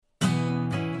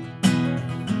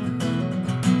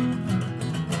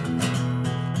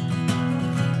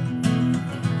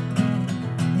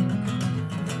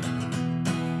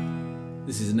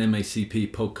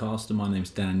MACP podcast, and my name's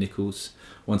Dan Nichols.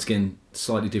 Once again,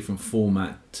 slightly different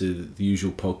format to the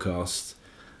usual podcast.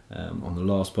 On the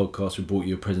last podcast, we brought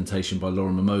you a presentation by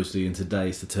Lorimer Moseley, and today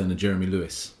it's the turn of Jeremy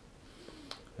Lewis.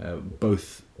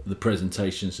 Both the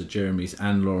presentations, so Jeremy's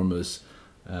and Lorimer's,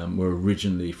 were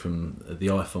originally from the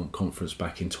iPhone conference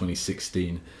back in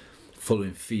 2016,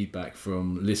 following feedback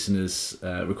from listeners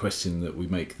requesting that we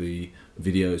make the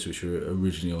videos, which were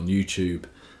originally on YouTube,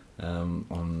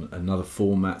 on another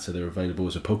format, so they're available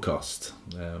as a podcast.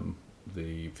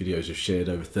 The videos have shared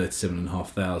over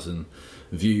 37,500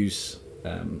 views,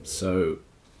 so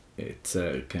it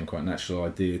became quite a natural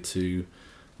idea to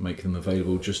make them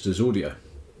available just as audio.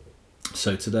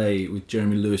 So today with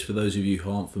Jeremy Lewis, for those of you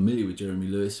who aren't familiar with Jeremy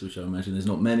Lewis, which I imagine there's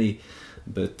not many,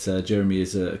 but Jeremy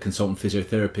is a consultant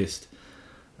physiotherapist.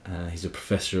 He's a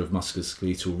professor of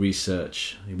musculoskeletal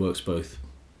research. He works both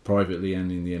privately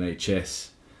and in the NHS,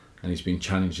 and he's been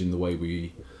challenging the way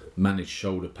we manage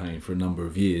shoulder pain for a number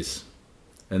of years.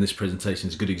 And this presentation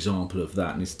is a good example of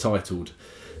that, and it's titled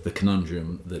 "The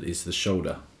Conundrum That Is the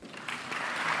Shoulder."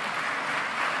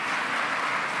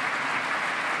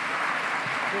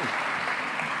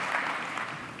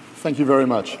 Thank you very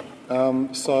much.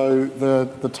 So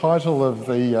the title of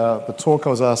the talk I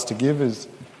was asked to give is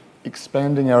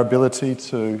 "Expanding Our Ability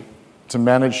to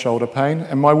Manage Shoulder Pain,"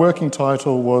 and my working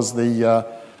title was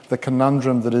the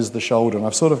conundrum that is the shoulder, and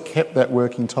I've sort of kept that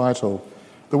working title.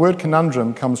 The word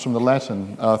conundrum comes from the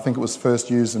Latin. I think it was first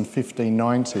used in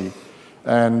 1590,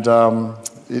 and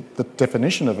the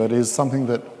definition of it is something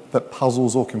that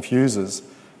puzzles or confuses.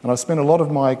 And I've spent a lot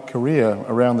of my career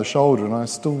around the shoulder, and I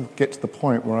still get to the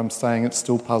point where I'm saying it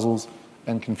still puzzles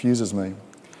and confuses me.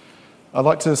 I'd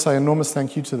like to say enormous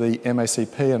thank you to the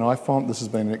MACP and IFOMP. This has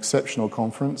been an exceptional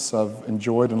conference. I've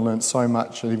enjoyed and learnt so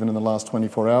much, even in the last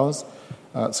 24 hours.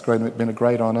 It's been a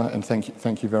great honour, and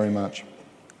thank you very much.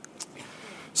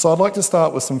 So I'd like to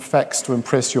start with some facts to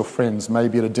impress your friends,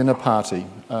 maybe at a dinner party.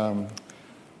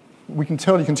 You can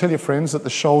tell your friends that the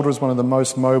shoulder is one of the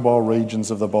most mobile regions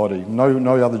of the body.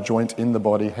 No other joint in the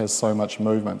body has so much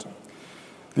movement.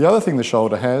 The other thing the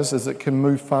shoulder has is it can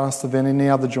move faster than any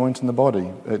other joint in the body.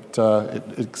 It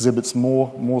exhibits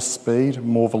more speed,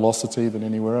 more velocity than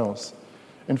anywhere else.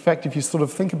 In fact, if you sort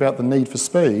of think about the need for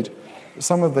speed,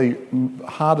 some of the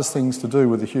hardest things to do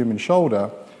with the human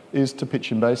shoulder is to pitch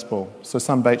in baseball. So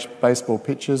some baseball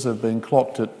pitches have been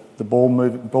clocked at the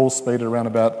ball speed at around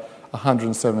about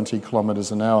 170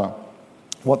 kilometres an hour.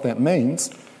 What that means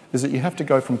is that you have to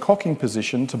go from cocking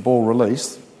position to ball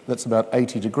release, that's about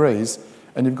 80 degrees,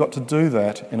 and you've got to do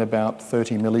that in about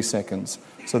 30 milliseconds.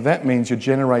 So that means you're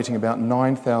generating about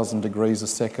 9,000 degrees a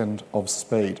second of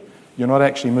speed. You're not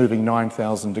actually moving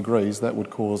 9,000 degrees, that would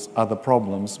cause other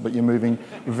problems, but you're moving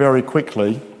very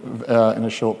quickly in a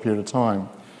short period of time.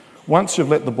 Once you've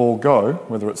let the ball go,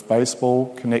 whether it's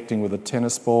baseball, connecting with a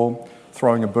tennis ball,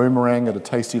 throwing a boomerang at a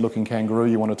tasty-looking kangaroo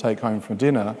you want to take home for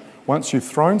dinner, once you've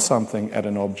thrown something at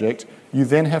an object, you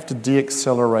then have to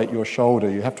deaccelerate your shoulder.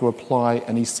 You have to apply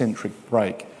an eccentric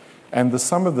brake. And the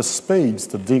sum of the speeds,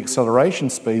 the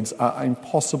deacceleration speeds, are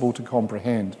impossible to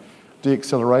comprehend.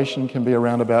 Deacceleration can be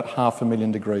around about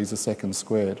 500,000 degrees a second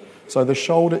squared. So the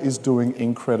shoulder is doing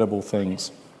incredible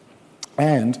things.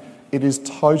 And it is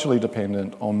totally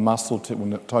dependent on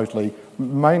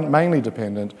mainly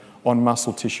dependent on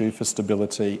muscle tissue for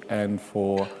stability and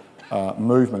for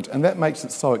movement. And that makes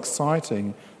it so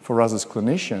exciting for us as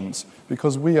clinicians,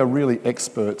 because we are really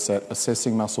experts at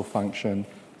assessing muscle function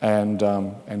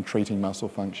and treating muscle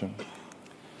function.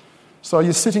 So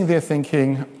you're sitting there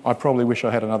thinking, I probably wish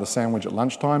I had another sandwich at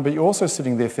lunchtime, but you're also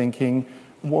sitting there thinking,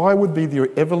 why would be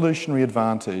the evolutionary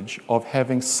advantage of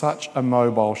having such a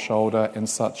mobile shoulder and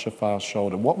such a fast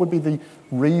shoulder? What would be the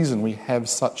reason we have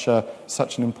such an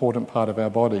important part of our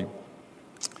body?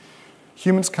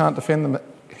 Humans can't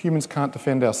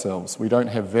defend ourselves. We don't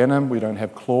have venom, we don't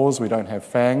have claws, we don't have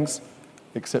fangs,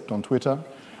 except on Twitter.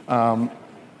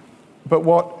 But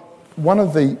one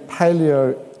of the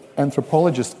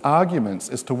paleoanthropologists' arguments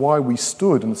as to why we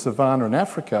stood in the savannah in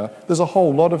Africa, there's a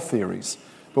whole lot of theories.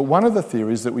 But one of the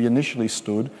theories that we initially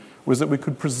stood was that we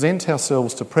could present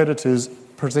ourselves to predators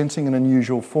presenting an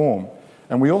unusual form.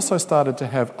 And we also started to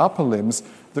have upper limbs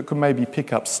that could maybe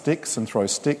pick up sticks and throw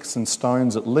sticks and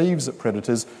stones at leaves at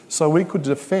predators, so we could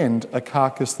defend a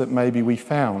carcass that maybe we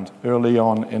found early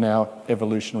on in our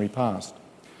evolutionary past.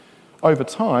 Over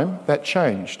time, that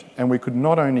changed, and we could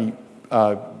not only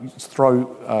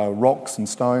throw rocks and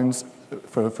stones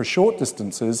for short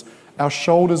distances, our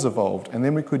shoulders evolved, and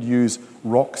then we could use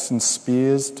rocks and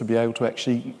spears to be able to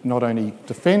actually not only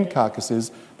defend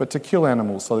carcasses, but to kill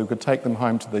animals, so that we could take them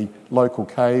home to the local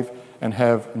cave and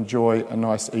enjoy a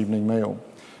nice evening meal.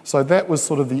 So that was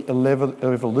sort of the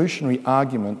evolutionary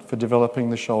argument for developing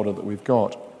the shoulder that we've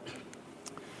got.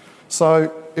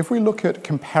 So if we look at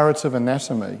comparative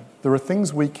anatomy, there are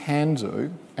things we can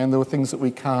do and there are things that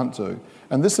we can't do.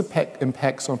 And this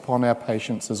impacts upon our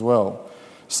patients as well.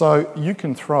 So you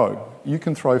can throw. You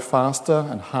can throw faster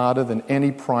and harder than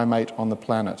any primate on the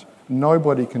planet.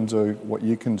 Nobody can do what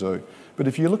you can do. But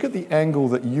if you look at the angle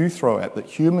that you throw at, that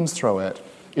humans throw at,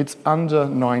 it's under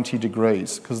 90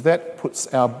 degrees, because that puts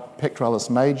our pectoralis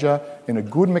major in a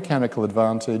good mechanical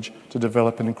advantage to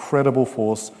develop an incredible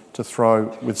force to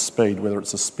throw with speed, whether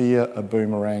it's a spear, a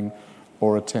boomerang,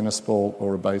 or a tennis ball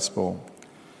or a baseball.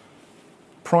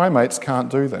 Primates can't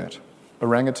do that.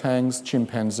 Orangutans,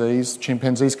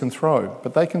 chimpanzees can throw,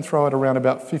 but they can throw at around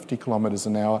about 50 kilometres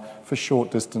an hour for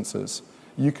short distances.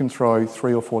 You can throw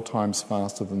 3 or 4 times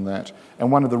faster than that.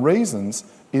 And one of the reasons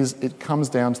is it comes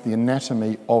down to the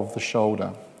anatomy of the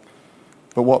shoulder.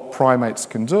 But what primates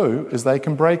can do is they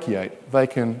can brachiate. They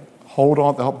can hold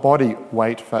on the body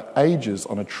weight for ages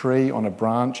on a tree, on a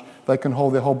branch. They can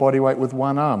hold their whole body weight with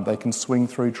one arm. They can swing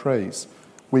through trees.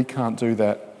 We can't do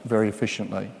that very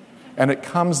efficiently. And it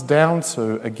comes down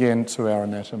to, again, to our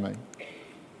anatomy.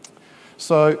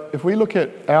 So if we look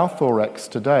at our thorax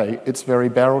today, it's very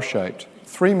barrel-shaped.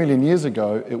 3 million years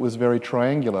ago, it was very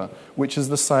triangular, which is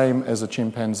the same as a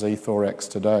chimpanzee thorax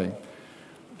today.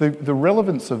 The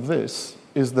relevance of this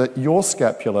is that your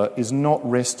scapula is not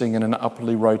resting in an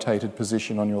upwardly rotated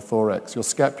position on your thorax. Your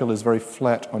scapula is very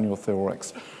flat on your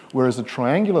thorax, whereas a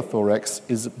triangular thorax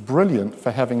is brilliant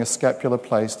for having a scapula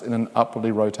placed in an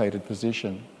upwardly rotated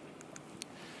position.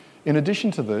 In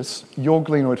addition to this, your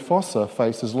glenoid fossa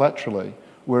faces laterally,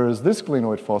 whereas this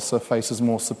glenoid fossa faces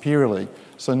more superiorly.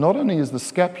 So not only is the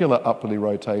scapula upwardly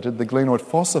rotated, the glenoid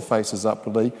fossa faces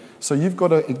upwardly, so you've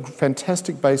got a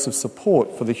fantastic base of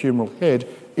support for the humeral head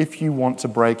if you want to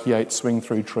brachiate, swing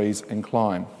through trees and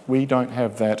climb. We don't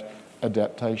have that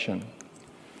adaptation.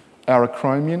 Our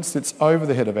acromion sits over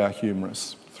the head of our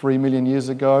humerus. 3 million years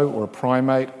ago, or a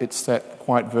primate, it sat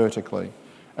quite vertically.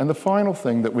 And the final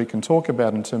thing that we can talk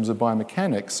about in terms of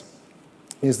biomechanics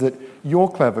is that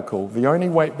your clavicle, the only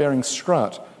weight-bearing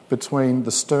strut between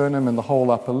the sternum and the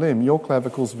whole upper limb, your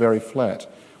clavicle is very flat,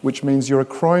 which means your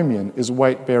acromion is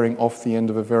weight-bearing off the end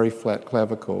of a very flat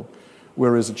clavicle,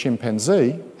 whereas a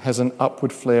chimpanzee has an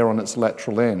upward flare on its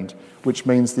lateral end, which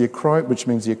means the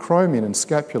acromion and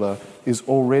scapula is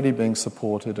already being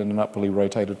supported in an upwardly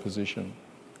rotated position.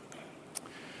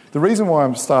 The reason why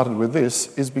I've started with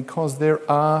this is because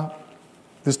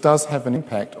this does have an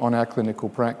impact on our clinical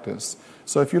practice.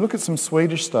 So if you look at some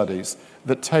Swedish studies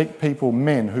that take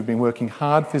men who've been working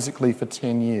hard physically for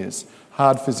 10 years,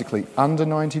 hard physically under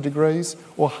 90 degrees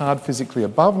or hard physically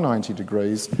above 90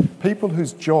 degrees, people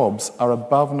whose jobs are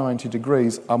above 90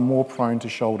 degrees are more prone to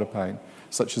shoulder pain,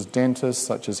 such as dentists,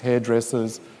 such as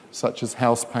hairdressers, such as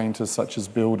house painters, such as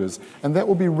builders. And that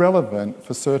will be relevant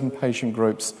for certain patient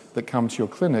groups that come to your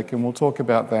clinic, and we'll talk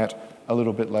about that a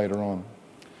little bit later on.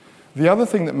 The other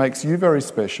thing that makes you very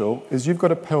special is you've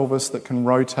got a pelvis that can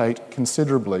rotate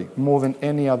considerably, more than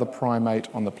any other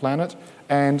primate on the planet,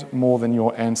 and more than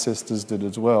your ancestors did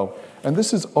as well. And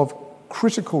this is of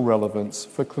critical relevance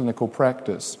for clinical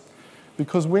practice,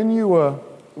 because when you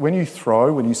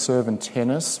serve in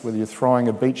tennis, whether you're throwing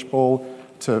a beach ball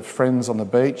to friends on the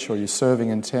beach, or you're serving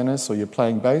in tennis, or you're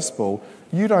playing baseball,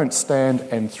 you don't stand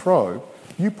and throw.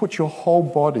 You put your whole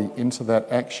body into that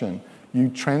action. You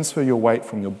transfer your weight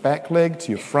from your back leg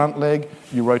to your front leg,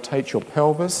 you rotate your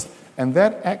pelvis, and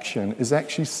that action is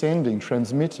actually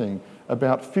transmitting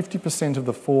about 50% of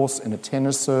the force in a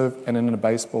tennis serve and in a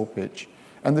baseball pitch.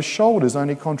 And the shoulder is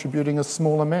only contributing a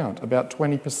small amount, about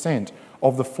 20%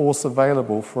 of the force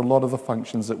available for a lot of the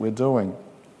functions that we're doing.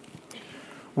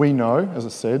 We know, as I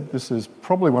said, this is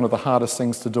probably one of the hardest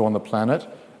things to do on the planet.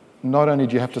 Not only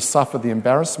do you have to suffer the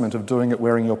embarrassment of doing it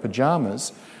wearing your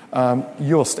pajamas,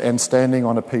 and standing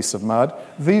on a piece of mud.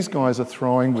 These guys are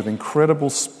throwing with incredible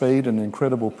speed and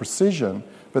incredible precision,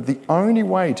 but the only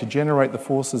way to generate the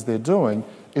forces they're doing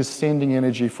is sending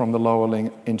energy from the lower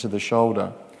limb into the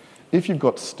shoulder. If you've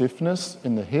got stiffness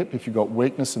in the hip, if you've got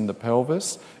weakness in the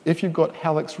pelvis, if you've got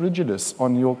hallux rigidus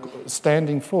on your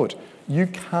standing foot, you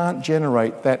can't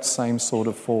generate that same sort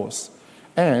of force.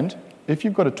 And if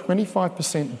you've got a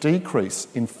 25% decrease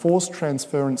in force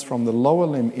transference from the lower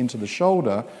limb into the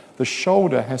shoulder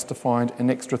has to find an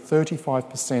extra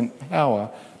 35%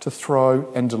 power to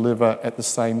throw and deliver at the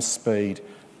same speed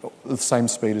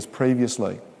as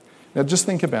previously. Now just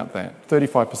think about that,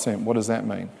 35%, what does that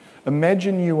mean?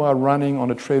 Imagine you are running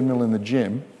on a treadmill in the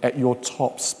gym at your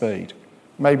top speed.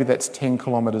 Maybe that's 10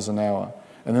 kilometres an hour.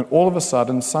 And then all of a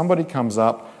sudden, somebody comes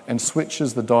up and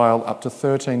switches the dial up to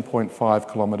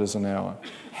 13.5 kilometres an hour.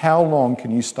 How long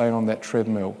can you stay on that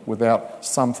treadmill without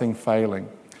something failing?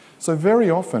 So very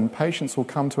often, patients will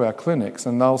come to our clinics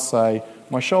and they'll say,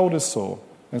 my shoulder's sore.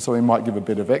 And so we might give a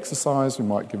bit of exercise, we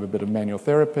might give a bit of manual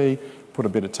therapy, put a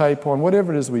bit of tape on,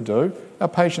 whatever it is we do. Our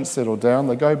patients settle down,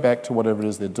 they go back to whatever it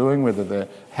is they're doing, whether they're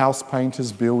house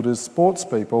painters, builders, sports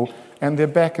people, and they're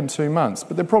back in 2 months.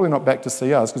 But they're probably not back to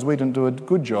see us because we didn't do a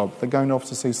good job. They're going off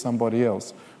to see somebody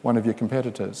else, one of your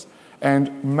competitors.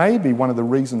 And maybe one of the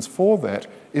reasons for that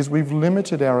is we've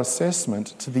limited our assessment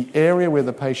to the area where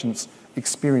the patient's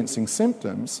experiencing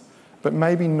symptoms, but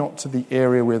maybe not to the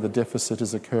area where the deficit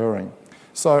is occurring.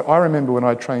 So I remember when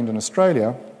I trained in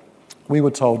Australia, we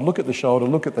were told, look at the shoulder,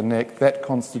 look at the neck, that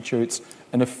constitutes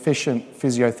an efficient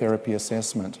physiotherapy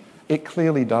assessment. It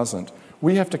clearly doesn't.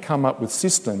 We have to come up with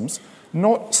systems,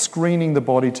 not screening the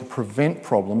body to prevent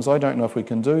problems. I don't know if we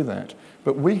can do that.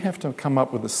 But we have to come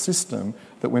up with a system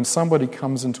that when somebody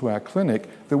comes into our clinic,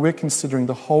 that we're considering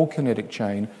the whole kinetic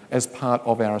chain as part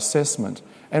of our assessment.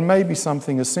 And maybe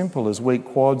something as simple as weak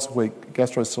quads, weak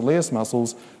gastrosoleus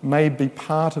muscles may be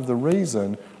part of the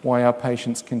reason why our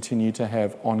patients continue to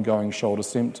have ongoing shoulder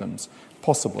symptoms,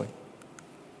 possibly.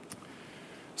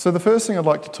 So the first thing I'd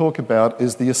like to talk about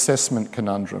is the assessment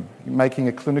conundrum, making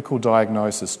a clinical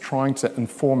diagnosis, trying to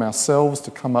inform ourselves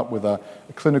to come up with a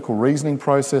clinical reasoning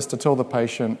process to tell the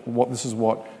patient this is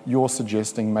what you're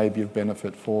suggesting may be of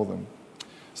benefit for them.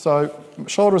 So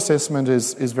shoulder assessment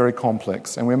is very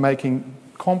complex, and we're making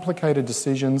complicated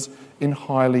decisions in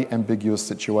highly ambiguous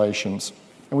situations.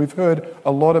 And we've heard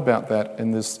a lot about that in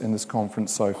this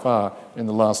conference so far in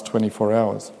the last 24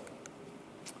 hours.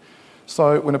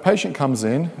 So when a patient comes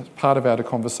in, as part of our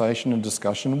conversation and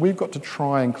discussion, we've got to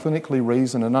try and clinically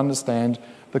reason and understand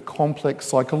the complex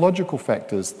psychological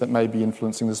factors that may be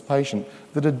influencing this patient,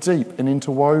 that are deep and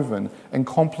interwoven and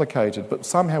complicated, but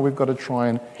somehow we've got to try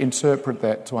and interpret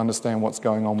that to understand what's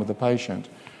going on with the patient.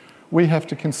 We have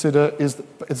to consider, is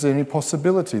there any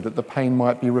possibility that the pain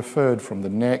might be referred from the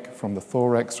neck, from the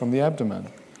thorax, from the abdomen?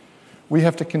 We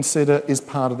have to consider, is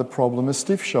part of the problem a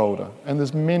stiff shoulder? And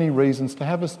there's many reasons to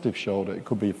have a stiff shoulder. It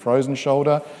could be a frozen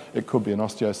shoulder, it could be an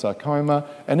osteosarcoma,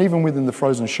 and even within the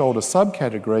frozen shoulder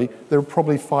subcategory, there are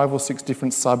probably 5 or 6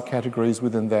 different subcategories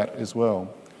within that as well.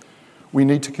 We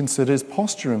need to consider, is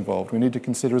posture involved? We need to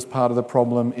consider, as part of the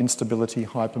problem, instability,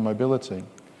 hypermobility.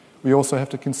 We also have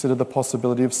to consider the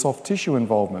possibility of soft tissue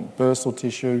involvement, bursal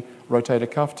tissue,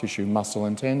 rotator cuff tissue, muscle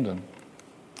and tendon.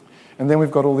 And then we've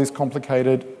got all these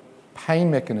complicated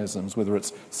pain mechanisms, whether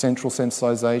it's central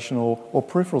sensitization or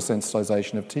peripheral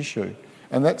sensitization of tissue.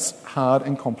 And that's hard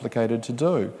and complicated to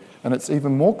do. And it's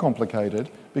even more complicated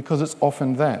because it's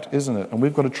often that, isn't it? And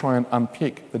we've got to try and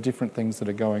unpick the different things that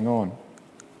are going on.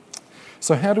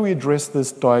 So how do we address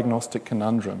this diagnostic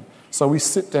conundrum? So we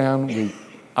sit down, we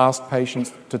ask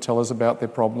patients to tell us about their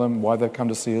problem, why they've come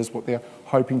to see us, what they're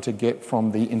hoping to get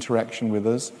from the interaction with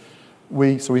us.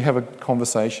 So we have a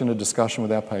conversation, a discussion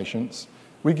with our patients.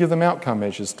 We give them outcome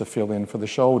measures to fill in for the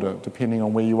shoulder. Depending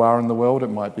on where you are in the world, it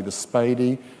might be the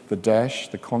SPADI, the DASH,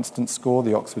 the constant score,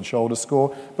 the Oxford Shoulder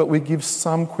Score, but we give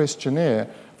some questionnaire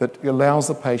that allows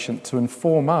the patient to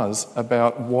inform us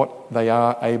about what they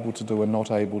are able to do and not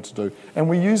able to do. And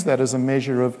we use that as a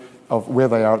measure of where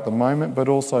they are at the moment, but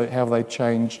also how they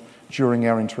change during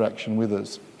our interaction with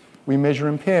us. We measure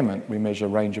impairment, we measure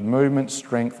range of movement,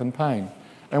 strength and pain.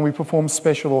 And we perform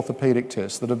special orthopaedic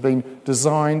tests that have been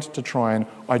designed to try and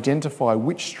identify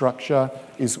which structure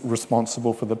is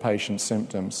responsible for the patient's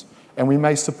symptoms. And we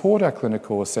may support our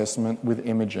clinical assessment with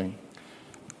imaging.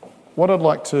 What I'd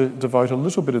like to devote a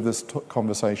little bit of this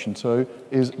conversation to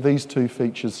is these 2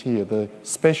 features here, the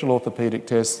special orthopaedic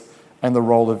tests and the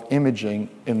role of imaging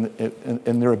in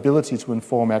their ability to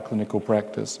inform our clinical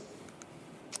practice.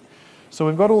 So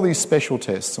we've got all these special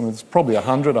tests, and there's probably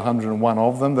 100, 101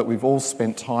 of them that we've all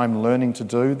spent time learning to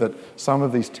do, that some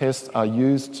of these tests are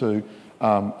used to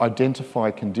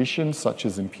identify conditions such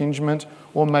as impingement,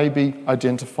 or maybe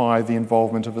identify the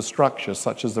involvement of a structure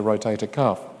such as the rotator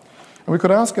cuff. And we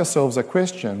could ask ourselves a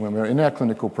question when we're in our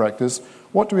clinical practice,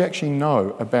 what do we actually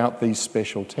know about these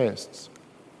special tests?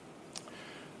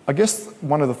 I guess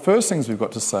one of the first things we've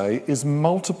got to say is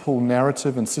multiple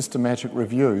narrative and systematic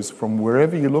reviews from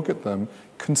wherever you look at them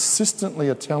consistently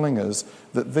are telling us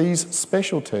that these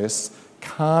special tests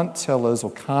can't tell us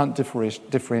or can't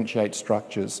differentiate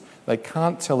structures. They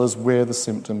can't tell us where the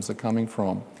symptoms are coming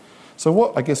from. So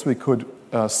what I guess we could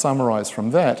summarise from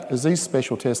that is these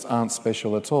special tests aren't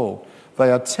special at all.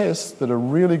 They are tests that are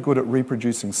really good at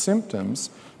reproducing symptoms,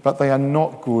 but they are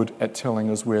not good at telling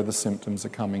us where the symptoms are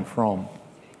coming from.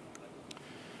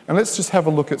 And let's just have a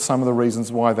look at some of the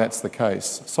reasons why that's the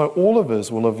case. So all of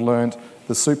us will have learnt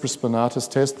the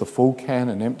supraspinatus test, the full can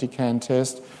and empty can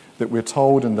test, that we're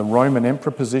told in the Roman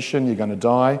emperor position you're going to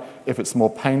die. If it's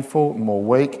more painful, more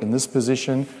weak in this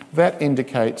position, that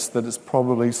indicates that it's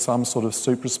probably some sort of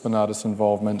supraspinatus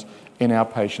involvement in our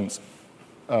patient's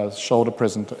shoulder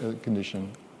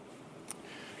condition.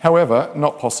 However,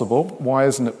 not possible. Why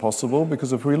isn't it possible?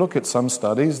 Because if we look at some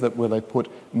studies where they put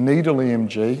needle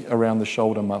EMG around the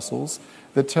shoulder muscles,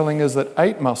 they're telling us that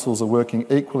 8 muscles are working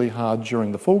equally hard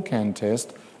during the full can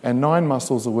test and 9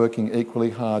 muscles are working equally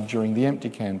hard during the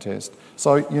empty can test.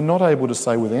 So you're not able to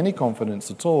say with any confidence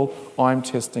at all, I'm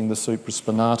testing the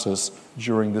supraspinatus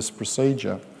during this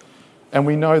procedure. And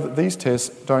we know that these tests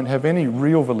don't have any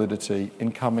real validity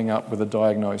in coming up with a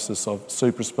diagnosis of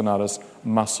supraspinatus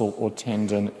muscle or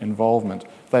tendon involvement.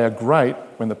 They are great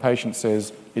when the patient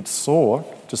says it's sore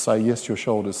to say, yes, your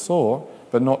shoulder's sore,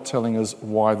 but not telling us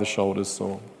why the shoulder's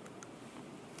sore.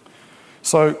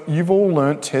 So you've all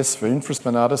learnt tests for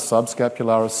infraspinatus,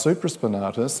 subscapularis,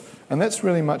 supraspinatus, and that's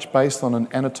really much based on an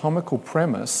anatomical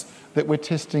premise that we're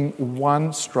testing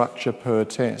one structure per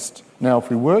test. Now,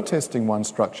 if we were testing one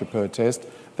structure per test,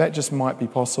 that just might be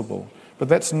possible. But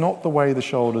that's not the way the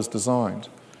shoulder's designed.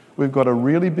 We've got a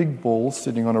really big ball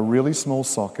sitting on a really small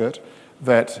socket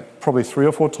that probably 3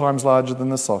 or 4 times larger than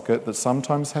the socket, that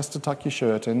sometimes has to tuck your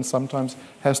shirt in, sometimes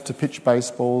has to pitch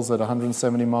baseballs at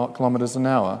 170 kilometres an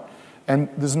hour. And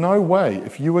there's no way,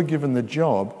 if you were given the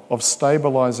job of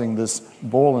stabilising this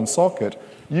ball and socket,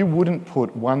 you wouldn't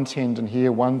put one tendon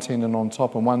here, one tendon on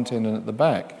top and one tendon at the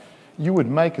back. You would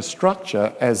make a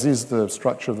structure, as is the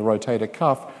structure of the rotator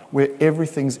cuff, where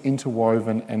everything's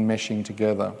interwoven and meshing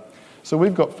together. So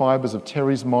we've got fibres of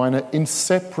teres minor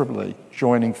inseparably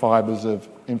joining fibres of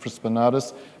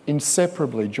infraspinatus,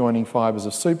 inseparably joining fibres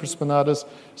of supraspinatus.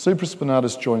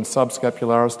 Supraspinatus joins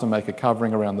subscapularis to make a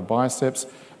covering around the biceps,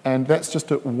 and that's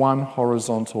just at one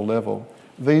horizontal level.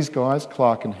 These guys,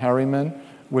 Clark and Harriman,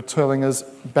 were telling us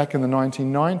back in the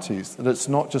 1990s that it's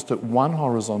not just at one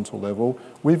horizontal level,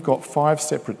 we've got 5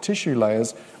 separate tissue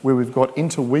layers where we've got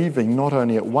interweaving not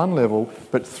only at one level,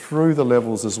 but through the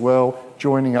levels as well,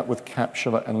 joining up with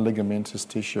capsular and ligamentous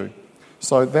tissue.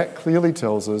 So that clearly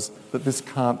tells us that this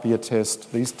can't be a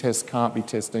test, these tests can't be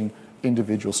testing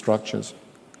individual structures.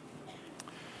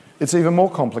 It's even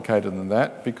more complicated than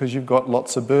that because you've got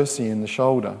lots of bursae in the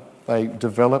shoulder. They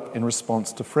develop in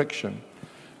response to friction.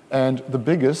 And the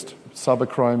biggest,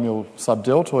 subacromial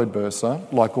subdeltoid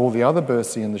bursa, like all the other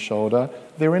bursae in the shoulder,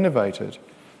 they're innervated.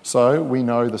 So we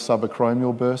know the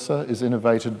subacromial bursa is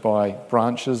innervated by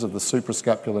branches of the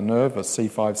suprascapular nerve, a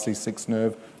C5, C6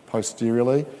 nerve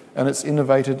posteriorly, and it's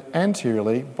innervated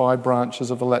anteriorly by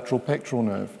branches of the lateral pectoral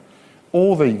nerve.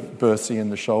 All the bursae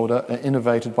in the shoulder are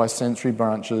innervated by sensory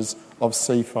branches of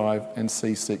C5 and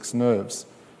C6 nerves.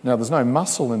 Now, there's no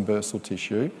muscle in bursal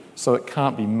tissue, so it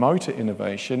can't be motor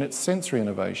innervation, it's sensory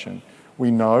innervation. We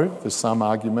know, there's some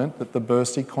argument, that the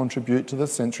bursae contribute to the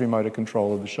sensory motor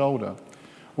control of the shoulder.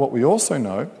 What we also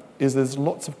know is there's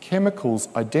lots of chemicals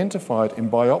identified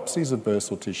in biopsies of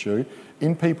bursal tissue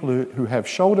in people who have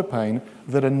shoulder pain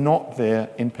that are not there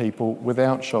in people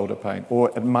without shoulder pain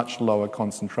or at much lower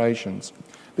concentrations.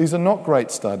 These are not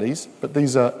great studies, but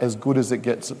these are as good as it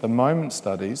gets at the moment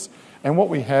studies. And what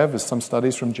we have is some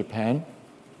studies from Japan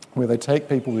where they take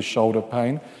people with shoulder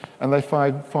pain and they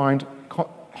find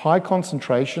high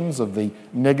concentrations of the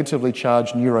negatively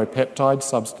charged neuropeptide,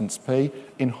 substance P,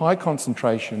 in high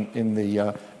concentration in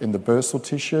the bursal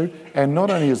tissue. And not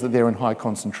only is it there in high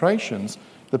concentrations,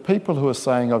 the people who are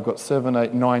saying I've got 7,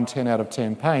 8, 9, 10 out of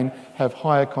 10 pain have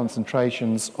higher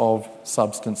concentrations of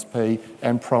substance P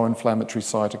and pro-inflammatory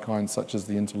cytokines such as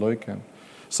the interleukin.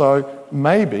 So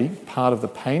maybe part of the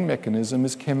pain mechanism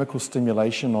is chemical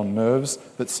stimulation on nerves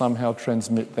that somehow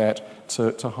transmit that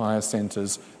to higher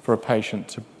centres for a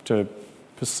patient to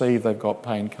perceive they've got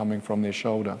pain coming from their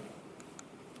shoulder.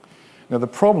 Now the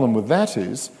problem with that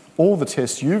is all the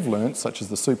tests you've learnt, such as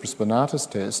the supraspinatus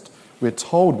test, we're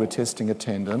told we're testing a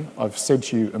tendon. I've said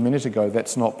to you a minute ago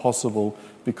that's not possible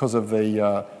because of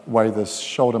the way the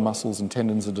shoulder muscles and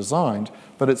tendons are designed,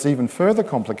 but it's even further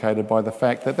complicated by the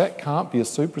fact that that can't be a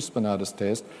supraspinatus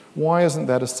test. Why isn't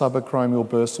that a subacromial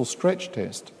bursal stretch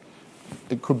test?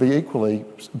 It could be equally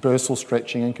bursal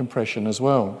stretching and compression as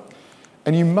well.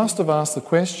 And you must have asked the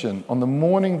question on the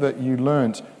morning that you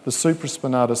learnt the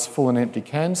supraspinatus full and empty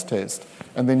cans test,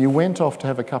 and then you went off to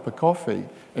have a cup of coffee,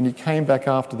 and you came back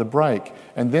after the break,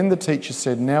 and then the teacher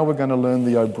said, now we're going to learn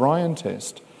the O'Brien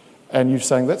test. And you're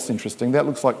saying, that's interesting, that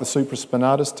looks like the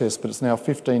supraspinatus test, but it's now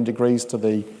 15 degrees to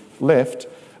the left.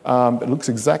 It looks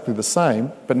exactly the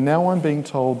same, but now I'm being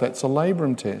told that's a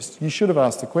labrum test. You should have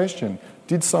asked the question,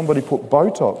 did somebody put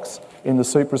Botox in the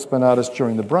supraspinatus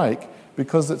during the break?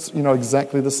 Because it's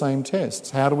exactly the same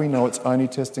tests. How do we know it's only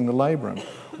testing the labrum?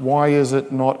 Why is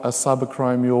it not a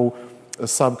subacromial, a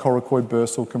subcoracoid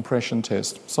bursal compression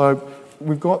test? So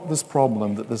we've got this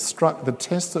problem that the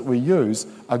tests that we use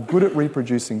are good at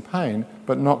reproducing pain,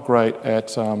 but not great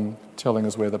at telling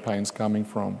us where the pain's coming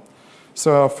from.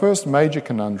 So our first major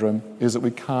conundrum is that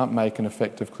we can't make an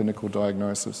effective clinical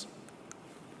diagnosis.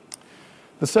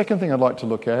 The second thing I'd like to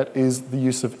look at is the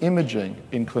use of imaging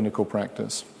in clinical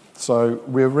practice. So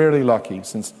we're really lucky.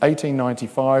 Since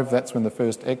 1895, that's when the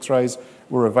first x-rays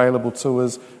were available to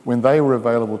us. When they were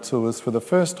available to us, for the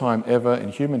first time ever in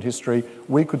human history,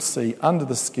 we could see under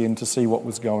the skin to see what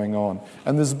was going on.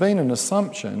 And there's been an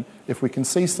assumption, if we can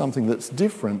see something that's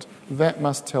different, that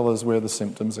must tell us where the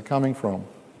symptoms are coming from.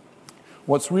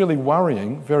 What's really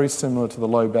worrying, very similar to the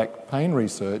low back pain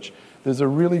research, there's a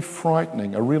really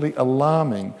frightening, a really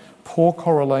alarming, poor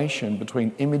correlation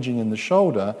between imaging in the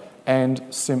shoulder and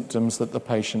symptoms that the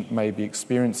patient may be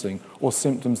experiencing, or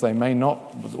symptoms they may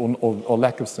not, or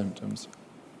lack of symptoms.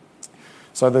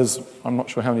 So I'm not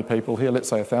sure how many people here, let's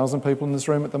say 1,000 people in this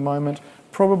room at the moment,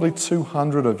 probably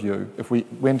 200 of you, if we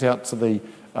went out to the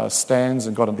stands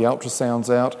and got the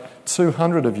ultrasounds out,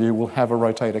 200 of you will have a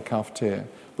rotator cuff tear.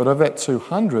 But of that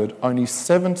 200, only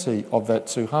 70 of that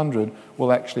 200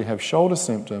 will actually have shoulder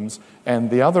symptoms, and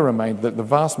the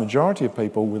vast majority of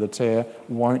people with a tear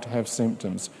won't have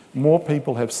symptoms. More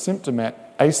people have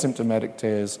asymptomatic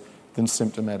tears than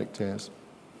symptomatic tears.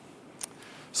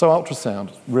 So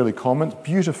ultrasound, really common,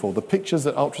 beautiful. The pictures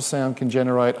that ultrasound can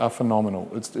generate are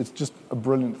phenomenal. It's just a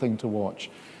brilliant thing to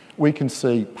watch. We can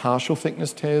see partial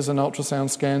thickness tears in ultrasound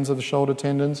scans of the shoulder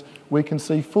tendons. We can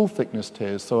see full thickness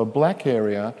tears. So a black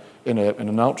area in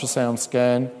an ultrasound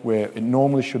scan where it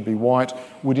normally should be white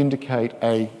would indicate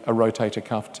a rotator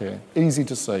cuff tear. Easy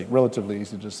to see, relatively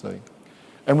easy to see.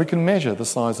 And we can measure the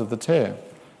size of the tear.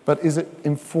 But is it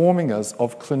informing us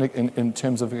of in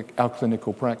terms of our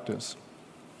clinical practice?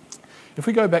 If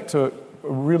we go back to a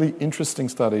really interesting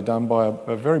study done by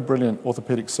a very brilliant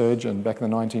orthopaedic surgeon back in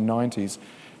the 1990s,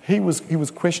 he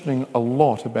was questioning a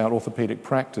lot about orthopaedic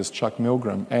practice, Chuck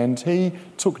Milgram, and he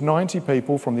took 90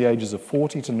 people from the ages of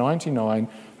 40 to 99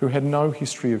 who had no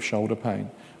history of shoulder pain,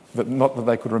 not that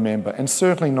they could remember, and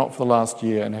certainly not for the last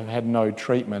year, and have had no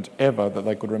treatment ever that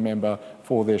they could remember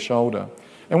for their shoulder.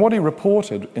 And what he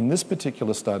reported in this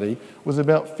particular study was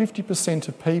about 50%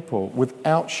 of people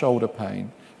without shoulder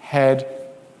pain had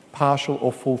partial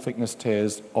or full thickness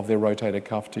tears of their rotator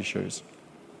cuff tissues.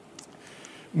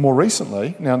 More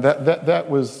recently, now that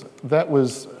was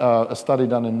a study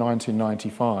done in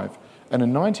 1995, and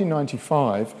in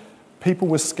 1995, people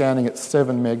were scanning at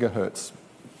 7 megahertz.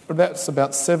 That's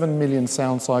about 7 million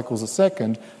sound cycles a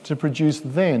second to produce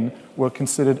then were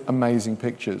considered amazing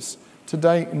pictures.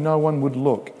 Today, no one would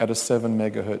look at a 7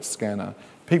 megahertz scanner.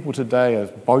 People today are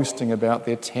boasting about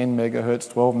their 10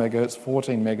 megahertz, 12 megahertz,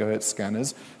 14 megahertz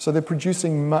scanners, so they're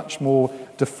producing much more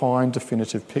defined,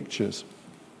 definitive pictures.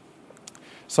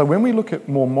 So when we look at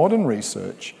more modern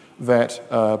research that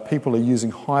people are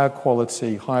using higher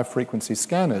quality, higher frequency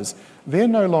scanners, they're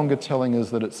no longer telling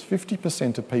us that it's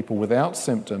 50% of people without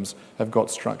symptoms have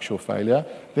got structural failure.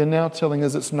 They're now telling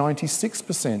us it's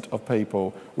 96% of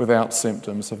people without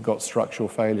symptoms have got structural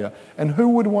failure. And who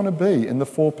would want to be in the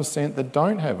 4% that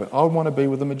don't have it? I want to be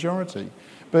with the majority.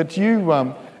 But you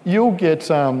will get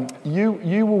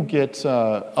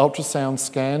ultrasound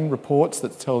scan reports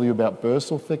that tell you about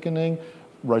bursal thickening,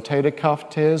 rotator cuff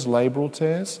tears, labral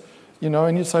tears,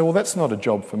 and you say, well, that's not a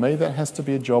job for me. That has to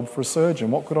be a job for a surgeon.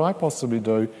 What could I possibly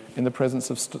do in the presence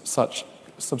of such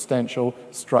substantial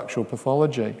structural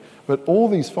pathology? But all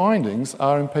these findings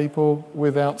are in people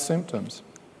without symptoms.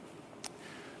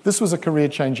 This was a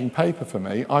career-changing paper for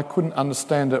me. I couldn't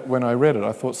understand it when I read it.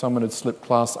 I thought someone had slipped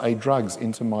Class A drugs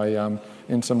into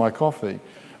my coffee.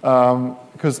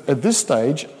 Because at this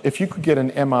stage, if you could get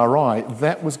an MRI,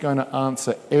 that was going to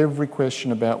answer every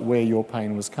question about where your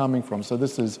pain was coming from. So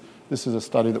this is a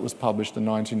study that was published in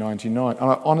 1999,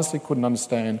 and I honestly couldn't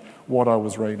understand what I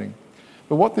was reading.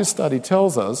 But what this study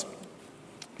tells us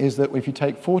is that if you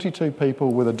take 42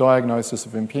 people with a diagnosis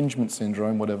of impingement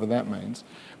syndrome, whatever that means,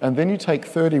 and then you take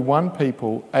 31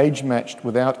 people age-matched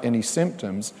without any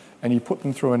symptoms, and you put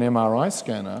them through an MRI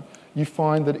scanner, you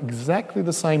find that exactly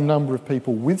the same number of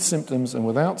people with symptoms and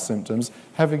without symptoms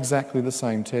have exactly the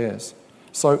same tears.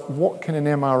 So what can an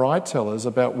MRI tell us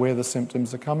about where the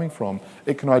symptoms are coming from?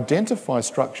 It can identify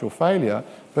structural failure,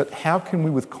 but how can we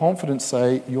with confidence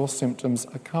say your symptoms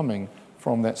are coming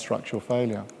from that structural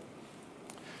failure?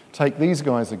 Take these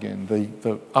guys again,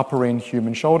 the upper end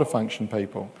human shoulder function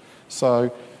people.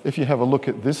 So if you have a look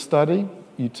at this study,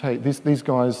 you take these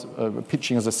guys are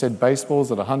pitching, as I said,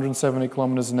 baseballs at 170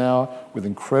 kilometres an hour with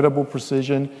incredible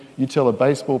precision. You tell a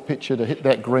baseball pitcher to hit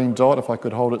that green dot, if I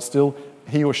could hold it still,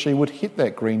 he or she would hit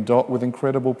that green dot with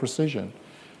incredible precision.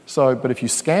 So, but if you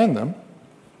scan them,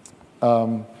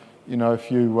 if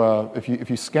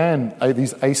you scan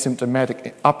these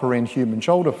asymptomatic upper end human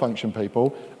shoulder function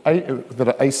people that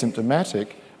are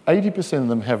asymptomatic, 80% of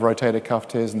them have rotator cuff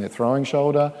tears in their throwing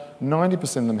shoulder,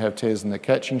 90% of them have tears in their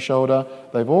catching shoulder,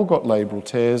 they've all got labral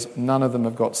tears, none of them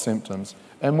have got symptoms.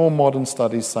 And more modern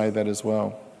studies say that as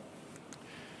well.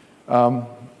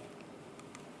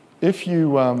 If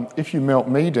you melt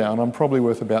me down, I'm probably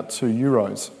worth about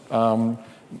 €2.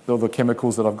 The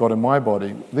chemicals that I've got in my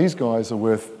body. These guys are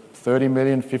worth $30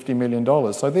 million, $50 million.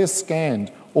 So they're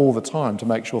scanned all the time to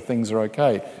make sure things are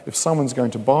okay. If someone's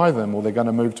going to buy them or they're going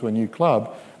to move to a new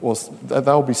club,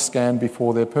 they'll be scanned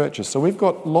before they're purchased. So we've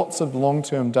got lots of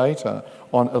long-term data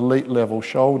on elite level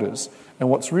shoulders. And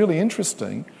what's really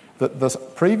interesting, that the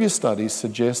previous studies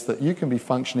suggest that you can be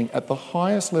functioning at the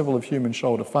highest level of human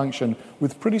shoulder function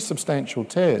with pretty substantial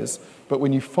tears, but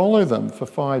when you follow them for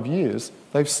 5 years,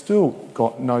 they've still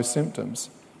got no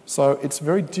symptoms. So it's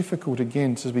very difficult,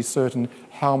 again, to be certain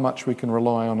how much we can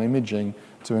rely on imaging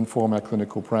to inform our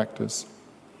clinical practice.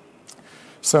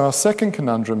 So our second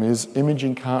conundrum is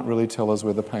imaging can't really tell us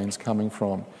where the pain's coming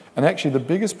from. And actually the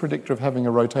biggest predictor of having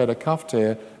a rotator cuff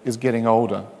tear is getting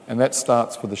older, and that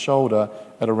starts for the shoulder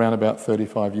at around about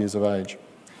 35 years of age.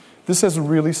 This has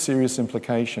really serious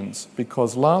implications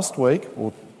because last week,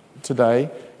 or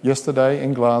yesterday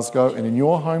in Glasgow and in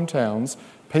your hometowns,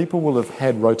 people will have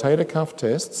had rotator cuff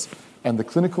tests and the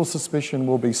clinical suspicion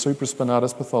will be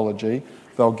supraspinatus pathology.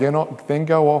 They'll then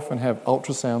go off and have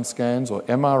ultrasound scans or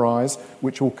MRIs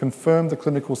which will confirm the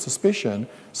clinical suspicion.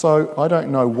 So I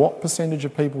don't know what percentage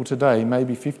of people today,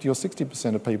 maybe 50 or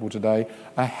 60% of people today,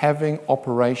 are having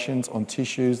operations on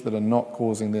tissues that are not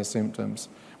causing their symptoms,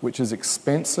 which is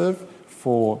expensive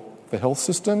for the health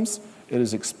systems, it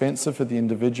is expensive for the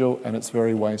individual, and it's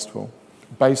very wasteful,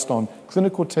 based on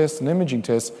clinical tests and imaging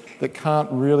tests that can't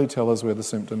really tell us where the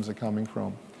symptoms are coming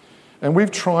from. And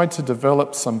we've tried to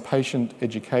develop some patient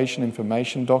education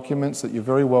information documents that you're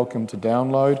very welcome to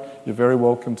download. You're very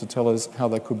welcome to tell us how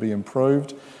they could be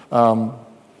improved.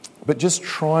 But just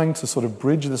trying to sort of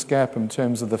bridge this gap in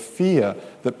terms of the fear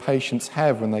that patients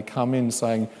have when they come in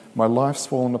saying, my life's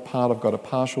fallen apart, I've got a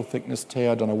partial thickness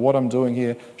tear, I don't know what I'm doing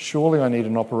here, surely I need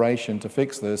an operation to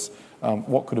fix this.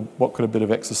 What could a bit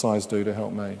of exercise do to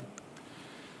help me?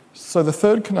 So the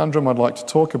third conundrum I'd like to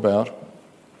talk about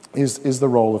is the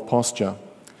role of posture.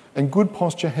 And good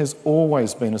posture has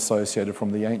always been associated,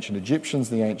 from the ancient Egyptians,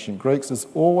 the ancient Greeks, has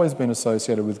always been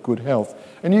associated with good health.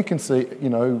 And you can see,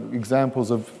 examples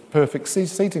of perfect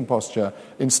seating posture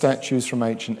in statues from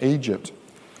ancient Egypt.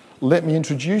 Let me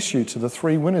introduce you to the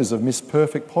 3 winners of Miss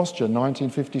Perfect Posture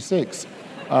 1956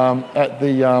 at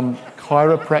the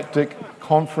chiropractic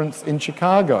conference in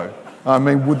Chicago. I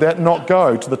mean, would that not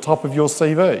go to the top of your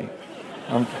CV?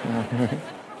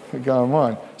 Go on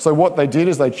mine. So what they did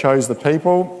is they chose the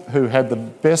people who had the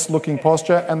best looking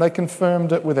posture and they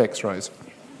confirmed it with x-rays.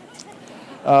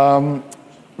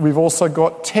 We've also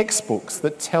got textbooks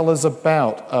that tell us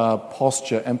about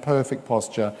posture and perfect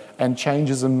posture and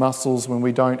changes in muscles when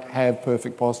we don't have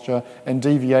perfect posture and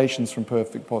deviations from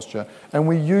perfect posture. And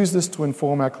we use this to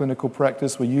inform our clinical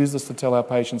practice, we use this to tell our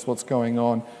patients what's going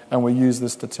on, and we use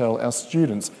this to tell our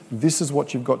students, this is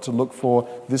what you've got to look for,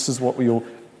 this is what will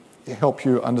help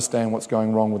you understand what's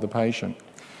going wrong with the patient.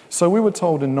 So we were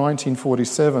told in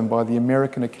 1947 by the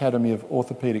American Academy of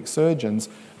Orthopedic Surgeons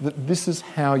that this is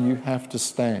how you have to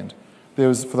stand. There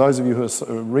was, for those of you who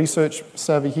are research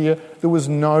savvy here, there was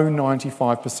no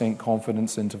 95%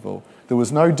 confidence interval. There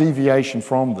was no deviation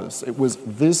from this. It was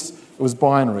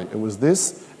binary. It was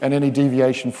this, and any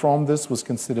deviation from this was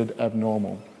considered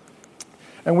abnormal.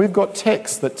 And we've got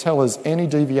texts that tell us any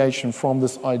deviation from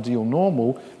this ideal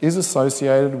normal is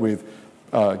associated with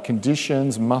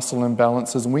conditions, muscle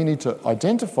imbalances, and we need to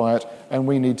identify it and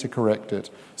we need to correct it.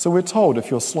 So we're told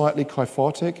if you're slightly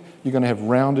kyphotic, you're going to have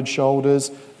rounded shoulders,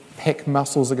 pec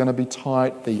muscles are going to be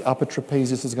tight, the upper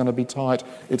trapezius is going to be tight,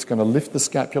 it's going to lift the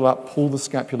scapula up, pull the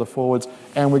scapula forwards,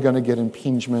 and we're going to get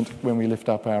impingement when we lift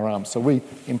up our arms. So we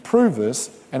improve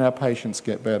this and our patients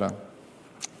get better.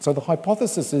 So the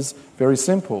hypothesis is very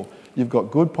simple. You've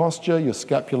got good posture, your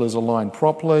scapula's aligned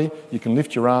properly, you can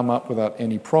lift your arm up without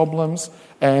any problems,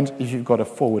 and if you've got a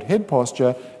forward head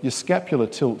posture, your scapula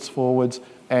tilts forwards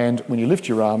And when you lift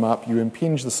your arm up, you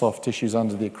impinge the soft tissues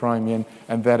under the acromion,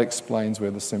 and that explains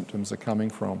where the symptoms are coming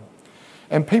from.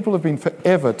 And people have been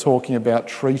forever talking about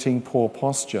treating poor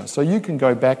posture. So you can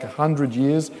go back 100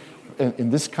 years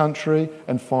in this country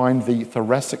and find the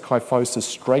thoracic kyphosis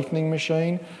straightening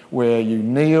machine, where you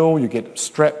kneel, you get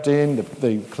strapped in,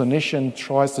 the clinician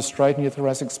tries to straighten your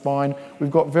thoracic spine.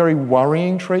 We've got very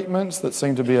worrying treatments that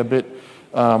seem to be a bit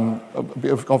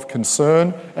of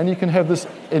concern, and you can have this,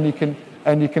 you can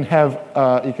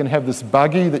have this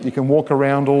buggy that you can walk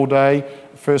around all day.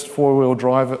 First four-wheel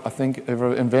drive, I think,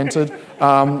 ever invented.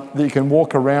 That you can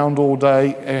walk around all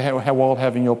day while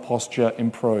having your posture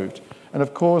improved. And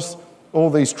of course, all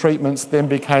these treatments then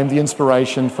became the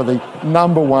inspiration for the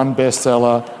 #1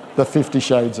 bestseller, The 50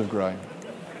 Shades of Grey.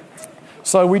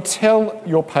 So we tell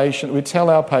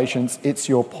our patients, it's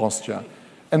your posture.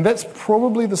 And that's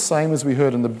probably the same as we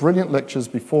heard in the brilliant lectures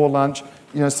before lunch,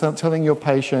 telling your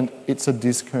patient it's a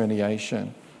disc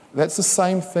herniation. That's the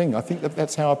same thing. I think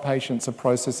that's how our patients are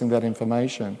processing that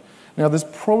information. Now, there's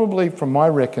probably, from my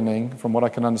reckoning, from what I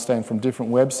can understand from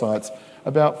different websites,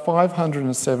 about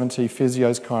 570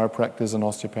 physios, chiropractors and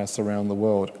osteopaths around the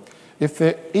world. If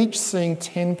they're each seeing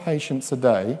 10 patients a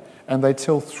day and they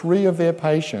tell 3 of their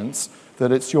patients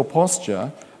that it's your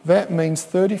posture, that means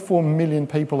 34 million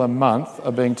people a month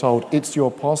are being told it's your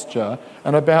posture,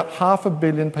 and about 500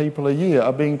 million people a year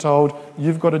are being told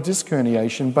you've got a disc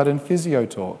herniation, but in physio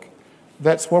talk.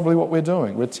 That's probably what we're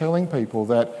doing. We're telling people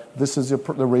that this is the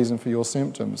reason for your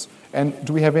symptoms. And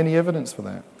do we have any evidence for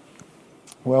that?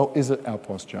 Well, is it our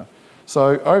posture?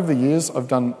 So over the years, I've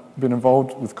been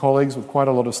involved with colleagues with quite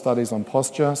a lot of studies on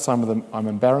posture. Some of them I'm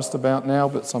embarrassed about now,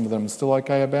 but some of them I'm still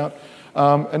okay about.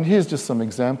 And here's just some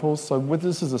examples. So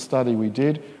this is a study we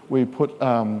did. We put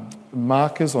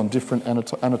markers on different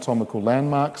anatomical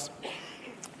landmarks.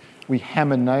 We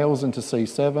hammer nails into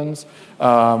C7s,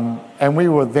 and we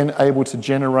were then able to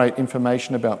generate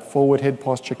information about forward head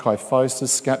posture, kyphosis,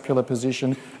 scapular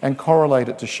position, and correlate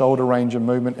it to shoulder range of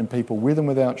movement in people with and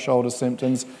without shoulder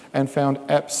symptoms, and found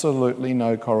absolutely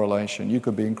no correlation. You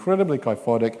could be incredibly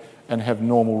kyphotic and have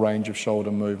normal range of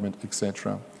shoulder movement,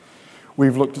 etc.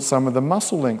 We've looked at some of the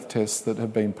muscle length tests that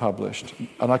have been published,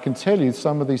 and I can tell you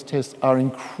some of these tests are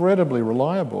incredibly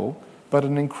reliable, but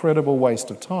an incredible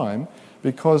waste of time,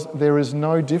 because there is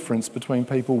no difference between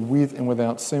people with and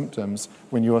without symptoms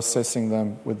when you're assessing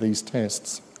them with these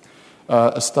tests.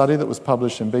 A study that was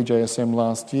published in BJSM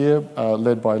last year,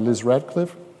 led by Liz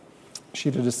Radcliffe, she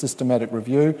did a systematic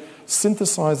review,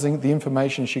 synthesising the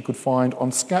information she could find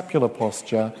on scapular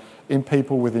posture in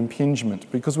people with impingement,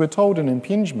 because we're told in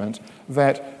impingement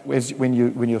that when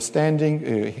you're standing,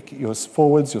 you're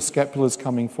forwards, your scapula's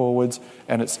coming forwards,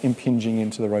 and it's impinging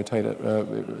into the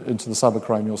into the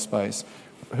subacromial space.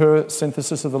 Her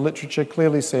synthesis of the literature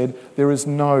clearly said there is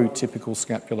no typical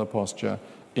scapular posture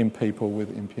in people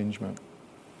with impingement.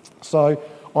 So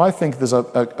I think there's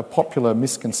a popular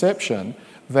misconception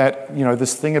that,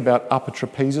 this thing about upper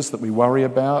trapezius that we worry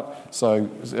about. So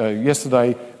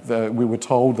yesterday we were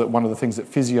told that one of the things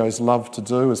that physios love to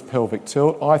do is pelvic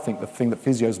tilt. I think the thing that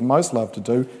physios most love to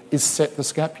do is set the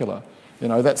scapula.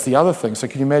 That's the other thing. So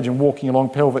can you imagine walking along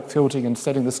pelvic tilting and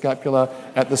setting the scapula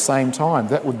at the same time?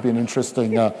 That would be an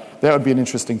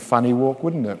interesting funny walk,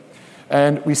 wouldn't it?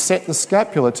 And we set the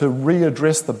scapula to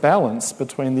readdress the balance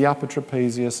between the upper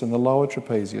trapezius and the lower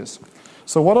trapezius.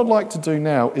 So what I'd like to do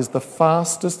now is the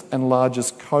fastest and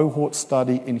largest cohort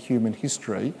study in human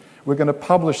history. We're going to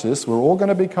publish this. We're all going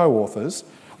to be co-authors.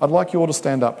 I'd like you all to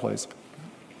stand up, please.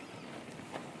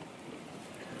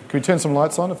 Can we turn some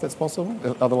lights on, if that's possible?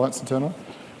 Other lights to turn on?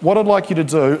 What I'd like you to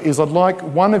do is I'd like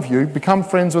one of you, become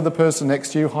friends with the person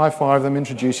next to you, high-five them,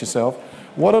 introduce yourself.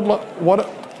 What I'd like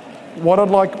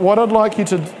you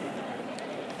to...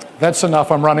 That's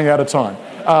enough, I'm running out of time.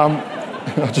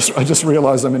 I just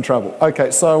realised I'm in trouble. Okay,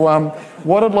 so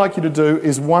what I'd like you to do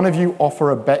is one of you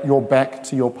offer your back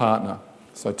to your partner.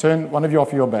 So one of you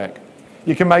offer your back.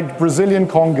 You can make Brazilian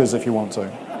congas if you want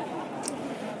to.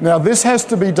 Now this has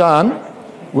to be done.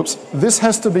 This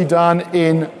has to be done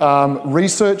in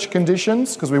research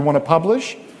conditions because we want to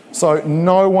publish. So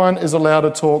no one is allowed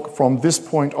to talk from this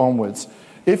point onwards.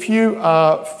 If you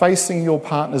are facing your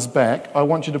partner's back, I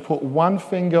want you to put one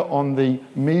finger on the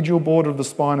medial border of the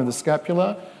spine of the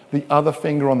scapula, the other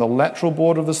finger on the lateral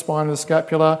border of the spine of the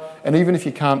scapula, and even if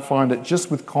you can't find it,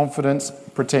 just with confidence,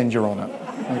 pretend you're on it,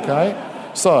 okay?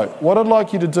 So what I'd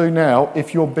like you to do now,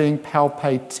 if you're being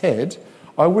palpated,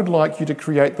 I would like you to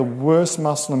create the worst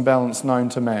muscle imbalance known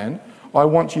to man. I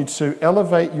want you to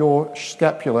elevate your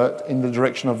scapula in the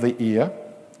direction of the ear.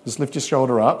 Just lift your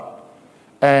shoulder up.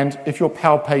 And if you're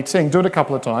palpating, do it a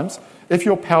couple of times. If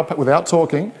you're without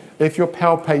talking, if you're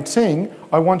palpating,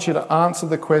 I want you to answer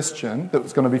the question that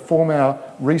was going to form our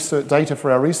research data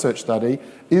for our research study.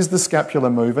 Is the scapula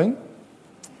moving?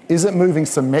 Is it moving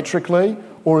symmetrically,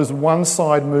 or is one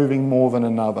side moving more than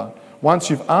another? Once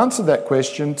you've answered that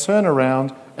question, turn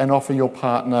around and offer your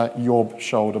partner your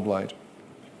shoulder blade.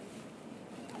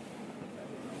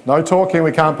 No talking,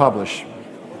 we can't publish.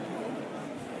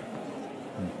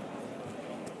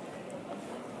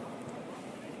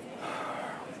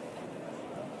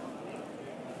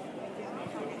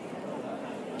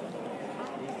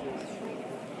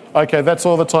 Okay, that's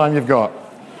all the time you've got.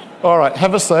 All right,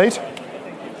 have a seat.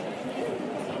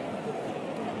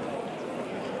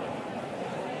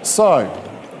 So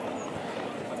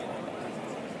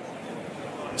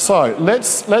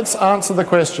let's answer the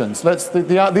questions.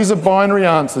 These are binary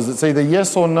answers. It's either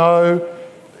yes or no,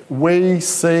 we,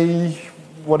 see,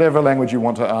 whatever language you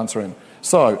want to answer in.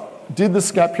 So, did the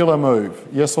scapula move?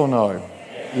 Yes or no?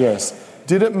 Yes.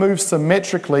 Did it move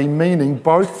symmetrically, meaning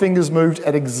both fingers moved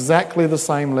at exactly the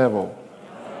same level?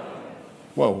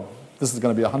 Well, this is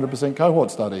going to be a 100%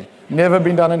 cohort study. Never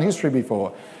been done in history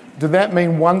before. Did that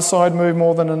mean one side moved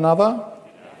more than another?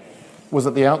 Was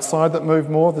it the outside that moved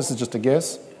more? This is just a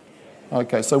guess.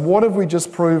 Okay, so what have we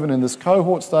just proven in this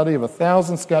cohort study of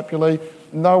 1,000 scapulae?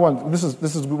 No one, this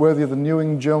is worthy of the New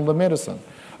England Journal of Medicine.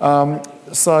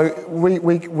 So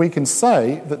we can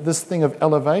say that this thing of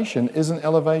elevation isn't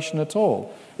elevation at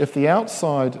all. If the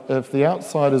outside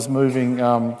is moving,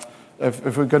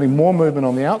 if we're getting more movement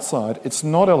on the outside, it's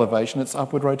not elevation, it's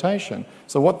upward rotation.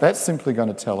 So what that's simply going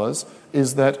to tell us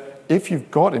is that if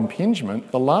you've got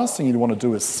impingement, the last thing you'd want to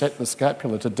do is set the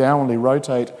scapula to downwardly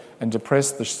rotate and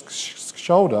depress the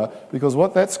shoulder, because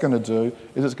what that's going to do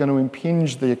is it's going to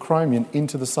impinge the acromion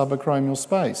into the subacromial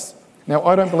space. Now,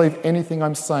 I don't believe anything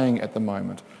I'm saying at the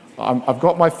moment. I've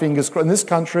got my fingers. In this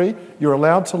country, you're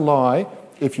allowed to lie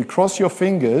if you cross your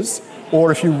fingers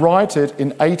or if you write it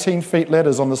in 18 feet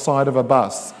letters on the side of a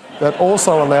bus. That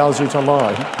also allows you to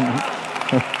lie.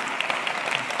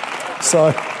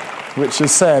 So, which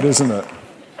is sad, isn't it?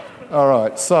 All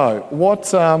right, so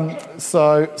what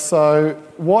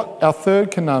our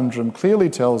third conundrum clearly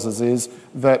tells us is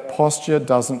that posture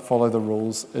doesn't follow the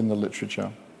rules in the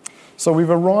literature. So we've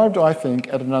arrived, I think,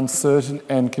 at an uncertain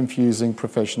and confusing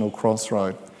professional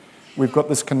crossroad. We've got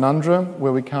this conundrum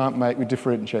where we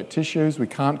differentiate tissues, we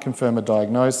can't confirm a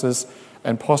diagnosis,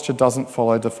 and posture doesn't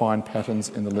follow defined patterns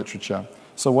in the literature.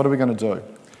 So what are we going to do?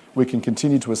 We can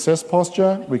continue to assess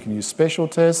posture, we can use special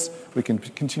tests, we can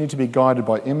continue to be guided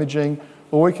by imaging,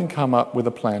 or we can come up with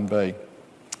a plan B.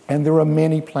 And there are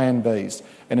many plan Bs.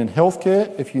 And in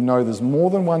healthcare, if you know there's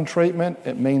more than one treatment,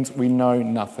 it means we know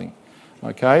nothing.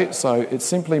 Okay, so it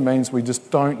simply means we just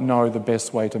don't know the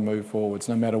best way to move forwards,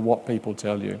 no matter what people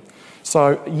tell you.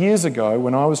 So years ago,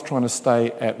 when I was trying to stay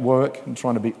at work and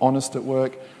trying to be honest at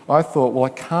work, I thought, well, I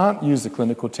can't use the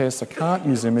clinical tests, I can't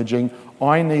use imaging,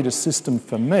 I need a system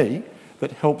for me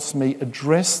that helps me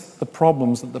address the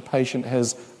problems that the patient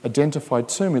has identified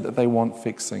to me that they want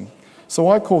fixing. So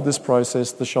I called this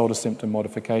process the shoulder symptom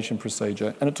modification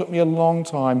procedure, and it took me a long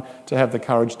time to have the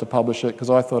courage to publish it because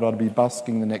I thought I'd be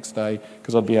busking the next day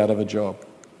because I'd be out of a job.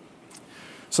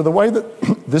 So the way that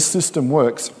this system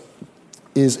works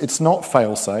is it's not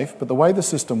fail-safe, but the way the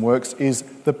system works is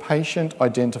the patient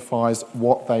identifies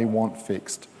what they want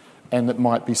fixed. And it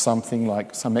might be something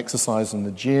like some exercise in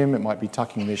the gym, it might be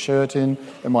tucking their shirt in,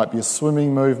 it might be a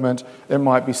swimming movement, it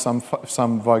might be some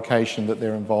vocation that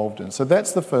they're involved in. So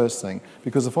that's the first thing,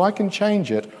 because if I can change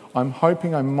it, I'm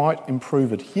hoping I might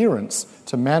improve adherence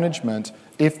to management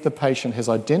if the patient has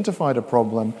identified a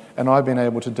problem and I've been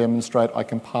able to demonstrate I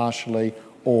can partially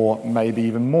or maybe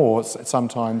even more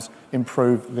sometimes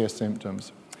improve their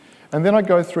symptoms. And then I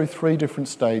go through 3 different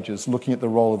stages, looking at the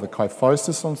role of the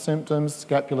kyphosis on symptoms,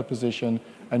 scapular position,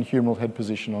 and humeral head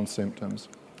position on symptoms.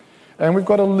 And we've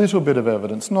got a little bit of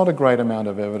evidence, not a great amount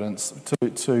of evidence,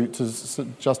 to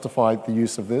justify the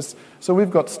use of this. So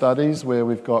we've got studies where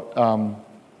we've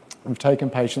taken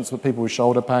patients with people with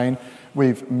shoulder pain,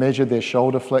 we've measured their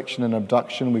shoulder flexion and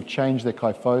abduction, we've changed their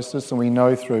kyphosis, and we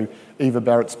know through Eva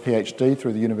Barrett's PhD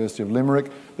through the University of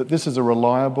Limerick that this is a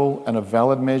reliable and a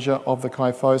valid measure of the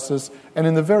kyphosis. And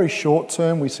in the very short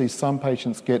term, we see some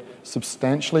patients get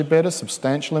substantially better,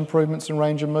 substantial improvements in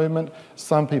range of movement,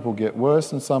 some people get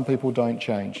worse, and some people don't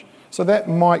change. So that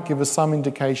might give us some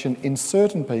indication in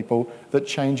certain people that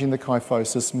changing the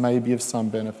kyphosis may be of some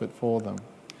benefit for them.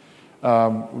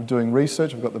 We're doing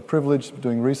research, we've got the privilege of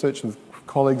doing research with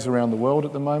colleagues around the world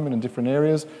at the moment in different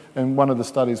areas. And one of the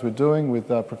studies we're doing with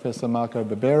Professor Marco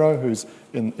Barbero, who's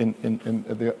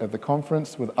at the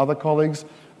conference with other colleagues,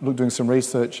 doing some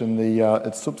research in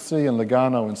at SUPSI and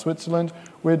Lugano in Switzerland.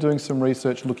 We're doing some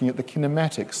research looking at the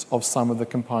kinematics of some of the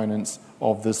components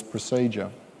of this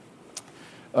procedure.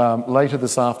 Later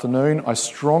this afternoon, I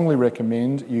strongly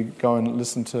recommend you go and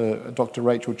listen to Dr.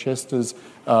 Rachel Chester's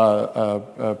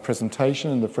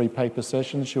presentation in the free paper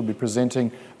session. She'll be presenting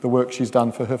the work she's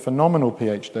done for her phenomenal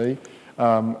PhD.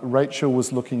 Rachel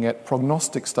was looking at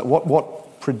prognostic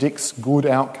what predicts good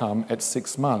outcome at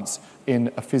 6 months in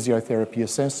a physiotherapy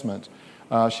assessment.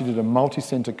 She did a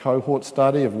multi-centre cohort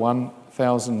study of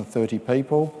 1,030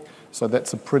 people. So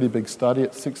that's a pretty big study.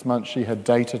 At 6 months, she had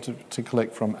data to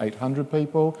collect from 800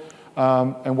 people.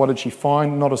 And what did she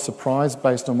find? Not a surprise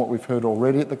based on what we've heard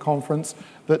already at the conference,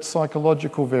 that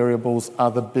psychological variables are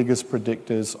the biggest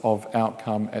predictors of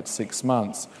outcome at 6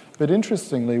 months. But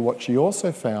interestingly, what she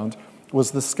also found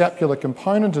was the scapular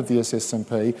component of the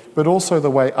SSMP, but also the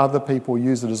way other people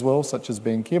use it as well, such as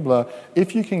Ben Kibler.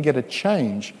 If you can get a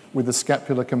change with the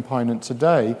scapular component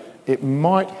today, it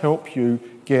might help you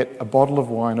get a bottle of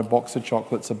wine, a box of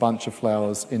chocolates, a bunch of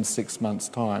flowers in 6 months'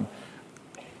 time.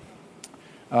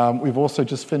 We've also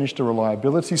just finished a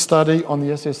reliability study on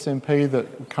the SSMP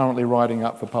that we're currently writing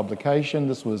up for publication.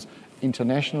 This was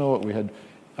international. We had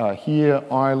here,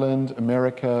 Ireland,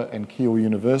 America, and Keele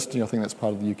University. I think that's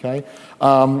part of the UK.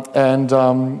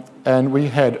 And we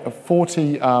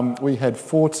had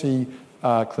 40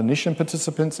 clinician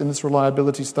participants in this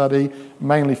reliability study,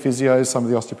 mainly physios. Some of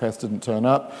the osteopaths didn't turn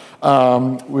up.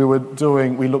 We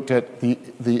looked at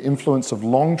the influence of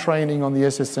long training on the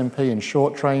SSMP and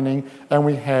short training, and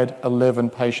we had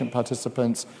 11 patient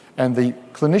participants. And the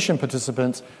clinician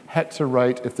participants had to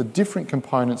rate if the different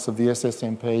components of the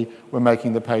SSMP were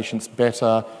making the patients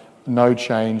better, no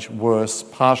change, worse,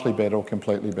 partially better, or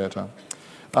completely better.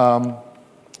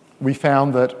 We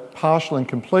found that partial and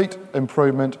complete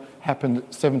improvement happened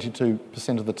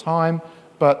 72% of the time,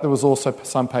 but there was also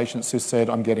some patients who said,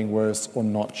 I'm getting worse or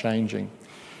not changing.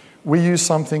 We use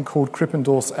something called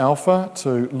Krippendorff's alpha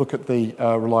to look at the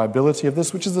reliability of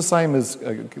this, which is the same as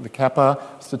the kappa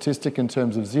statistic in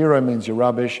terms of 0 means you're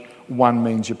rubbish, 1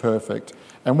 means you're perfect.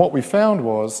 And what we found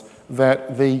was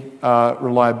that the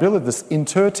reliability, this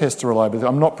inter-tester reliability,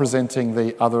 I'm not presenting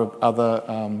the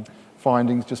other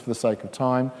findings just for the sake of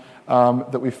time,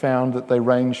 that we found that they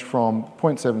ranged from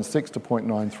 0.76 to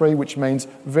 0.93, which means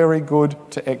very good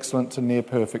to excellent to near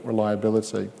perfect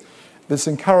reliability. This is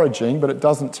encouraging, but it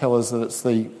doesn't tell us that it's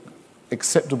the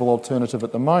acceptable alternative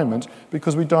at the moment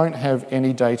because we don't have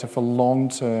any data for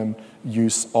long-term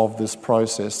use of this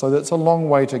process. So that's a long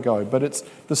way to go, but it's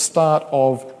the start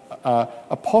of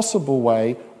a possible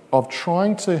way of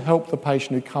trying to help the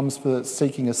patient who comes for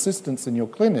seeking assistance in your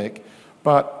clinic,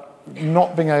 but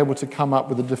not being able to come up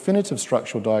with a definitive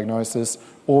structural diagnosis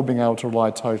or being able to rely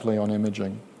totally on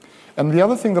imaging. And the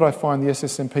other thing that I find the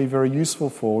SSMP very useful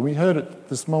for, we heard it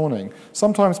this morning,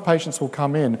 sometimes patients will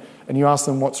come in and you ask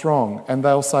them what's wrong and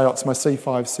they'll say, oh, it's my C5,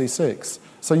 C6.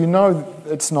 So you know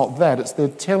it's not that, they're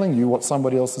telling you what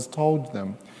somebody else has told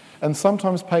them. And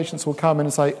sometimes patients will come in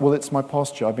and say, well, it's my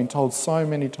posture. I've been told so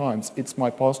many times, it's my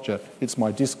posture, it's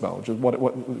my disc bulge,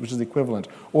 which is the equivalent.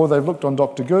 Or they've looked on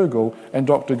Dr. Google and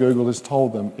Dr. Google has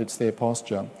told them it's their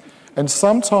posture. And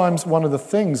sometimes one of the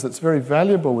things that's very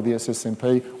valuable with the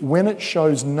SSMP, when it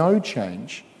shows no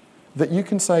change, that you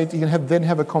can say, you can then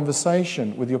have a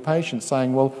conversation with your patient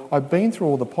saying, well, I've been through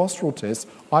all the postural tests,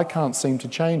 I can't seem to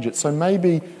change it. So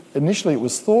maybe initially it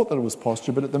was thought that it was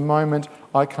posture, but at the moment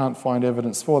I can't find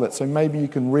evidence for that. So maybe you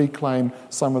can reclaim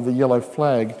some of the yellow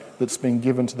flag that's been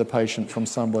given to the patient from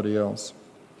somebody else.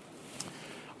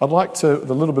 I'd like to,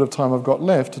 the little bit of time I've got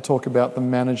left, to talk about the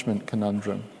management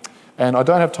conundrum. And I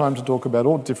don't have time to talk about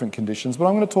all different conditions, but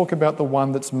I'm going to talk about the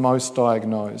one that's most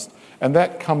diagnosed. And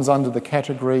that comes under the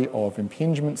category of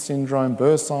impingement syndrome,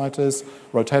 bursitis,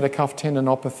 rotator cuff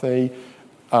tendinopathy,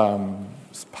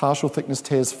 partial thickness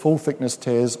tears, full thickness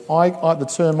tears.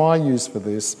 The term I use for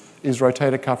this is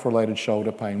rotator cuff related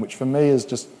shoulder pain, which for me is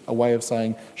just a way of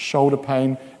saying shoulder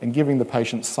pain and giving the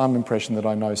patient some impression that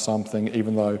I know something,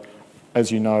 even though,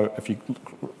 as you know, if you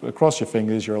cross your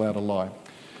fingers, you're allowed to lie.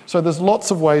 So there's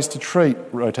lots of ways to treat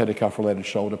rotator cuff related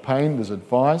shoulder pain. There's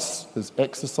advice, there's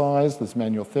exercise, there's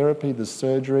manual therapy, there's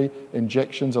surgery,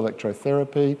 injections,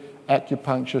 electrotherapy,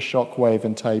 acupuncture, shockwave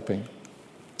and taping.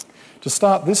 To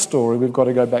start this story, we've got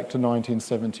to go back to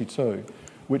 1972,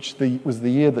 which was the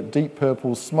year that Deep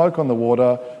Purple's Smoke on the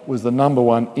Water was the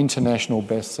 #1 international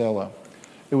bestseller.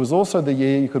 It was also the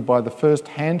year you could buy the first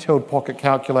handheld pocket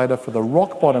calculator for the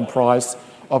rock bottom price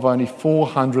of only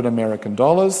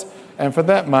 $400, and for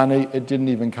that money, it didn't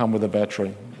even come with a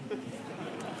battery.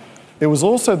 It was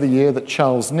also the year that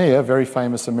Charles Neer, a very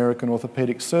famous American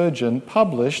orthopaedic surgeon,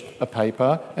 published a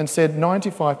paper and said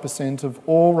 95% of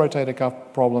all rotator cuff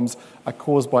problems are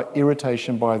caused by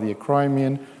irritation by the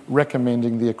acromion,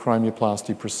 recommending the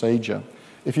acromioplasty procedure.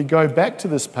 If you go back to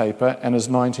this paper and his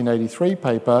 1983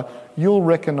 paper, you'll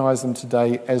recognise them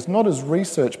today as not as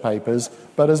research papers,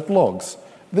 but as blogs.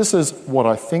 This is what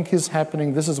I think is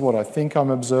happening, this is what I think I'm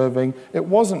observing. It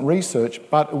wasn't research,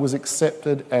 but it was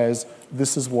accepted as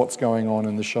this is what's going on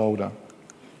in the shoulder.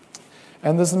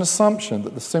 And there's an assumption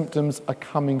that the symptoms are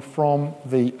coming from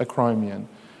the acromion,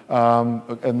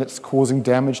 and that's causing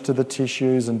damage to the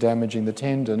tissues and damaging the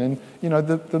tendon. And, you know,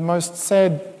 the most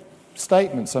sad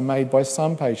statements are made by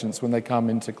some patients when they come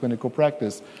into clinical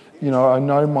practice. You know, I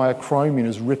know my acromion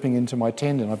is ripping into my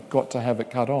tendon, I've got to have it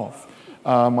cut off.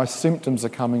 My symptoms are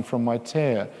coming from my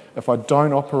tear. If I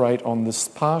don't operate on this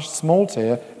small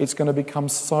tear, it's going to become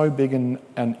so big and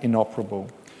inoperable.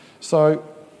 So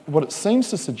what it seems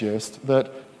to suggest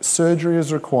that surgery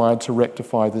is required to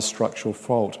rectify this structural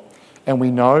fault. And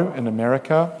we know in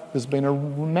America there's been a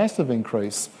massive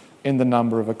increase in the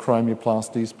number of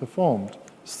acromioplasties performed.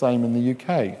 Same in the UK,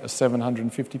 a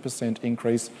 750%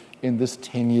 increase in this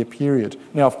 10-year period.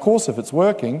 Now, of course, if it's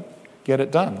working, get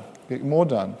it done, get more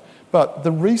done. But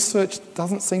the research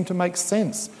doesn't seem to make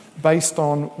sense based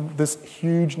on this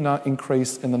huge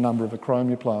increase in the number of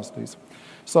acromioplasties.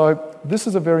 So this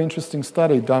is a very interesting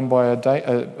study done by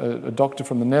a doctor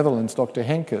from the Netherlands, Dr.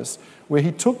 Henkes, where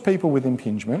he took people with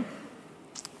impingement,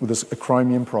 with this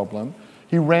acromion problem.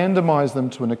 He randomised them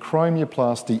to an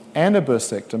acromioplasty and a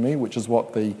bursectomy, which is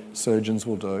what the surgeons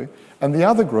will do, and the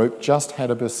other group just had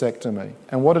a bursectomy.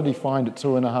 And what did he find at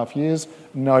 2.5 years?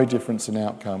 No difference in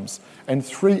outcomes. And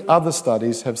 3 other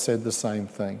studies have said the same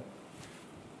thing.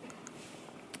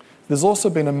 There's also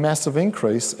been a massive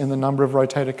increase in the number of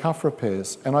rotator cuff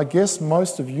repairs, and I guess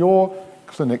most of your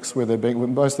clinics where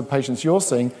most of the patients you're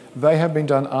seeing, they have been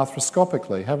done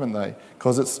arthroscopically, haven't they?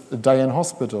 Because it's a day in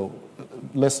hospital,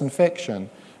 less infection,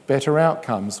 better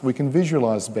outcomes, we can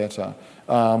visualise better.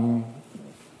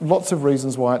 Lots of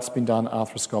reasons why it's been done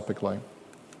arthroscopically.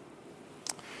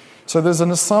 So there's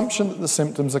an assumption that the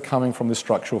symptoms are coming from the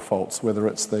structural faults, whether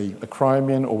it's the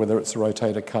acromion or whether it's the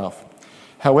rotator cuff.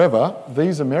 However,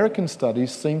 these American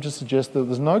studies seem to suggest that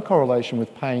there's no correlation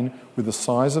with pain with the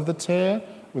size of the tear,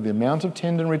 with the amount of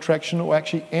tendon retraction, or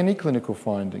actually any clinical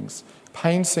findings.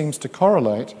 Pain seems to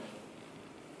correlate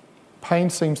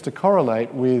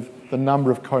with the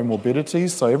number of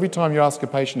comorbidities. So every time you ask a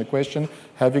patient a question,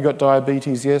 have you got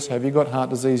diabetes? Yes. Have you got heart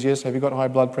disease? Yes. Have you got high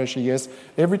blood pressure? Yes.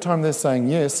 Every time they're saying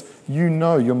yes, you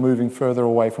know you're moving further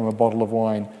away from a bottle of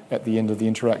wine at the end of the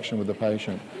interaction with the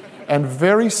patient. And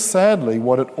very sadly,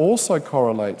 what it also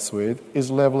correlates with is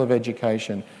level of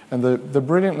education. And the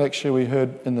brilliant lecture we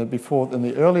heard in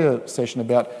the earlier session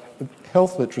about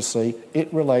health literacy,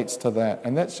 it relates to that.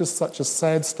 And that's just such a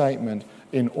sad statement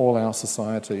in all our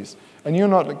societies. And you're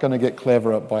not going to get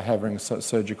cleverer by having a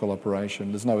surgical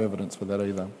operation. There's no evidence for that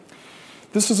either.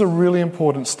 This is a really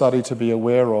important study to be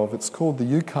aware of. It's called the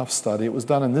UCUF study. It was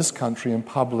done in this country and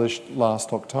published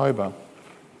last October.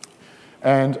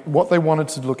 And what they wanted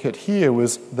to look at here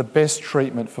was the best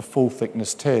treatment for full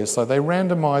thickness tears. So they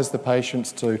randomised the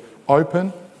patients to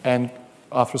open and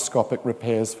arthroscopic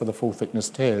repairs for the full thickness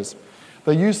tears.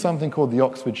 They used something called the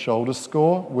Oxford Shoulder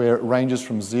Score, where it ranges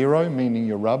from 0, meaning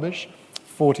you're rubbish,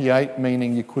 48,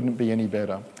 meaning you couldn't be any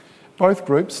better. Both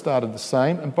groups started the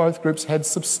same, and both groups had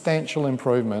substantial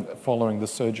improvement following the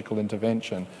surgical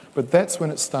intervention. But that's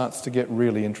when it starts to get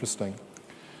really interesting.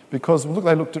 Because look,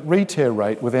 they looked at re-tear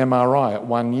rate with MRI at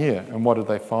 1 year, and what did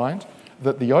they find?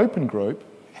 That the open group,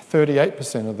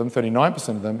 38% of them, 39%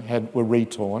 of them were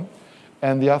retorn,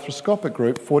 and the arthroscopic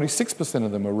group, 46%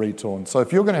 of them were retorn. So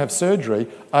if you're going to have surgery,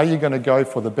 are you going to go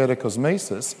for the better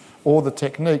cosmesis or the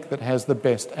technique that has the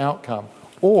best outcome?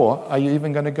 Or are you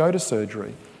even going to go to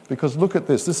surgery? Because look at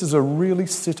this. This is a really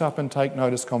sit up and take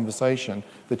notice conversation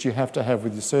that you have to have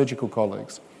with your surgical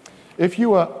colleagues. If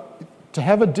you are to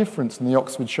have a difference in the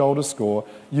Oxford Shoulder Score,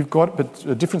 you've got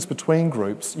a difference between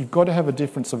groups. You've got to have a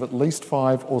difference of at least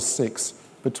 5 or 6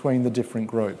 between the different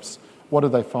groups. What do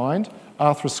they find?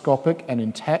 Arthroscopic and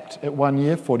intact at 1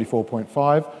 year,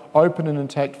 44.5. Open and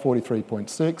intact,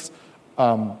 43.6.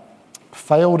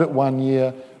 Failed at 1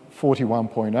 year,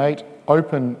 41.8.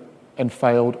 Open and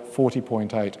failed,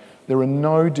 40.8. There are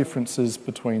no differences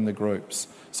between the groups.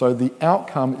 So the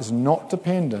outcome is not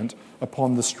dependent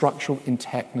upon the structural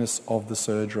intactness of the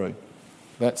surgery.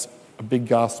 That's a big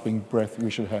gasping breath we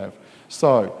should have.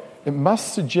 So it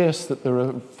must suggest that there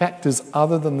are factors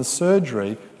other than the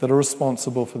surgery that are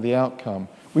responsible for the outcome.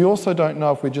 We also don't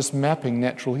know if we're just mapping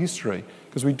natural history,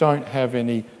 because we don't have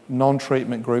any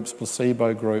non-treatment groups,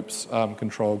 placebo groups,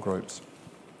 control groups.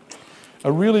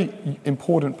 A really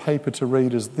important paper to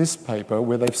read is this paper,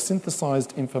 where they've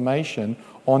synthesised information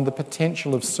on the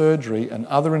potential of surgery and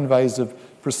other invasive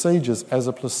procedures as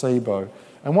a placebo.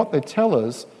 And what they tell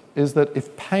us is that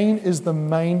if pain is the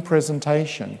main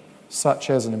presentation, such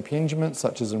as an impingement,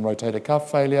 such as a rotator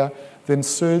cuff failure, then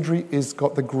surgery has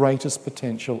got the greatest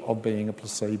potential of being a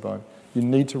placebo. You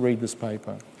need to read this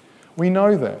paper. We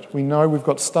know that. We know we've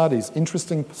got studies,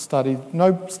 interesting studies.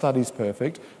 No study's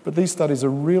perfect, but these studies are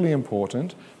really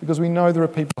important because we know there are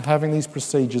people having these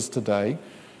procedures today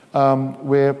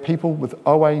where people with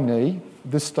OA knee,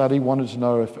 this study wanted to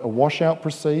know if a washout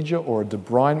procedure or a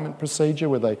debridement procedure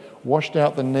where they washed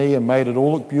out the knee and made it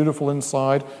all look beautiful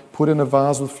inside, put in a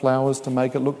vase with flowers to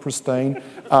make it look pristine,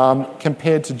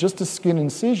 compared to just a skin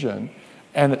incision.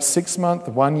 And at 6 month,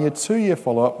 1 year, 2 year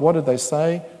follow-up, what did they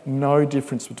say? No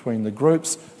difference between the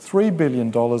groups. $3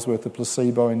 billion worth of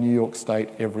placebo in New York State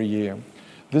every year.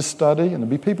 This study, and there'll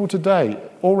be people today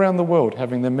all around the world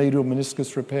having their medial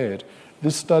meniscus repaired.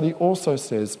 This study also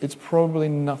says it's probably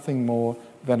nothing more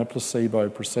than a placebo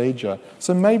procedure.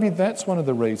 So maybe that's one of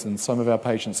the reasons some of our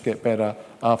patients get better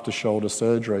after shoulder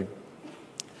surgery.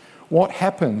 What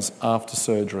happens after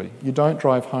surgery? You don't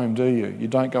drive home, do you? You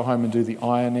don't go home and do the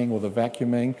ironing or the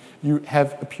vacuuming. You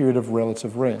have a period of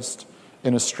relative rest.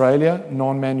 In Australia,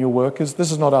 non-manual workers,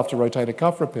 this is not after rotator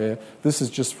cuff repair, this is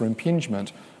just for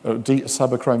impingement,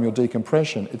 subacromial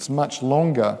decompression. It's much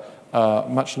longer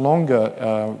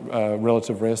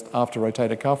relative rest after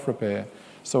rotator cuff repair.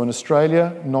 So in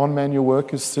Australia, non-manual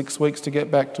workers, 6 weeks to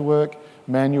get back to work,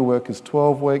 manual workers,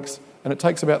 12 weeks, and it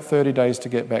takes about 30 days to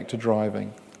get back to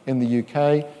driving. In the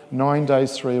UK, 9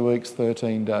 days, 3 weeks,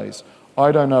 13 days.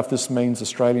 I don't know if this means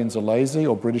Australians are lazy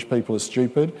or British people are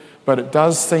stupid, but it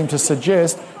does seem to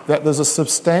suggest that there's a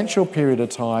substantial period of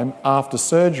time after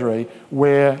surgery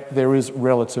where there is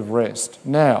relative rest.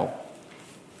 Now,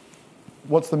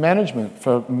 what's the management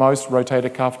for most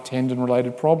rotator cuff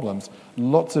tendon-related problems?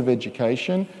 Lots of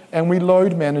education, and we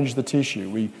load manage the tissue.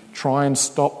 We try and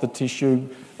stop the tissue,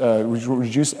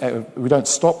 we don't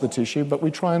stop the tissue, but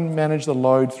we try and manage the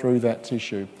load through that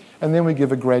tissue. And then we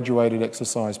give a graduated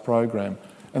exercise program.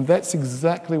 And that's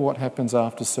exactly what happens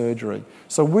after surgery.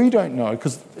 So we don't know,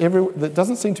 because there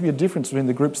doesn't seem to be a difference between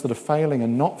the groups that are failing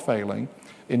and not failing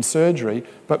in surgery,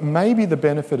 but maybe the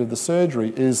benefit of the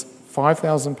surgery is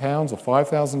 £5,000 or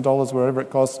 $5,000, wherever it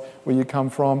costs, where you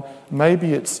come from.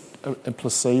 Maybe it's a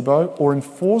placebo or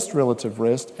enforced relative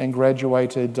rest and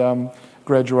graduated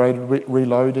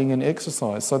reloading and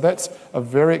exercise. So that's a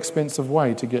very expensive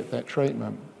way to get that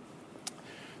treatment.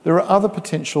 There are other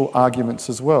potential arguments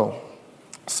as well.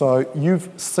 So you've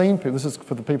seen people, this is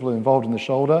for the people involved in the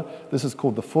shoulder, this is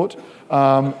called the foot,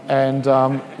 and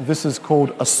this is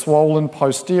called a swollen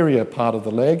posterior part of the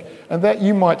leg, and that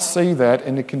you might see that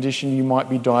in a condition you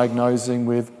might be diagnosing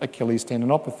with Achilles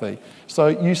tendinopathy. So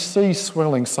you see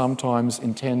swelling sometimes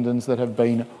in tendons that have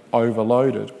been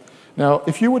overloaded. Now,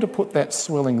 if you were to put that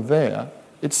swelling there,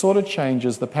 it sort of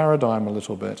changes the paradigm a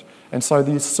little bit. And so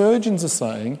the surgeons are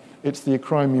saying it's the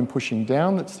acromion pushing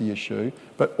down that's the issue,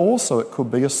 but also it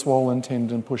could be a swollen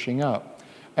tendon pushing up.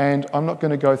 And I'm not going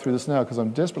to go through this now because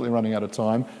I'm desperately running out of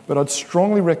time, but I'd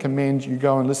strongly recommend you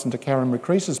go and listen to Karen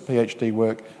McCrease's PhD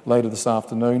work later this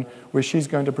afternoon, where she's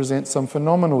going to present some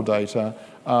phenomenal data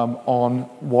on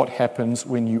what happens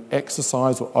when you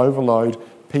exercise or overload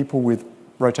people with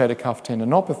rotator cuff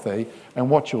tendinopathy, and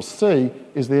what you'll see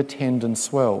is their tendon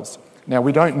swells. Now,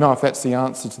 we don't know if that's the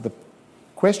answer to the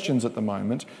questions at the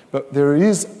moment, but there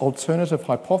is alternative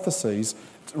hypotheses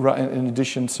in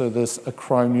addition to this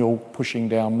acromial pushing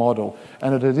down model.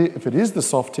 And if it is the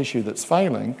soft tissue that's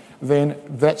failing, then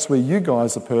that's where you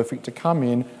guys are perfect to come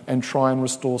in and try and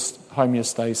restore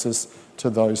homeostasis to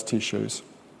those tissues.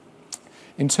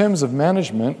 In terms of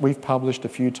management, we've published a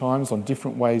few times on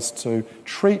different ways to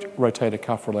treat rotator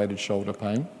cuff-related shoulder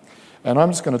pain. And I'm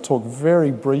just going to talk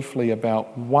very briefly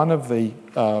about one of the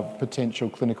potential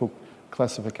clinical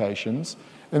classifications.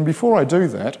 And before I do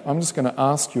that, I'm just going to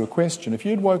ask you a question. If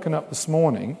you'd woken up this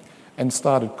morning and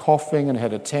started coughing and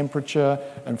had a temperature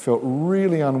and felt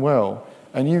really unwell,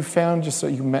 and you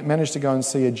managed to go and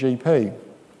see a GP,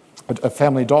 a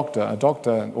family doctor,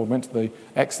 or went to the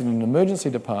accident and emergency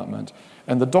department,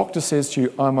 and the doctor says to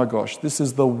you, oh my gosh, this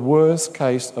is the worst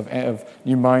case of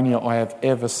pneumonia I have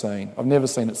ever seen. I've never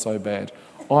seen it so bad.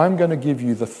 I'm going to give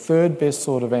you the third best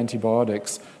sort of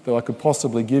antibiotics that I could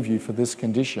possibly give you for this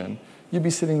condition. you'd be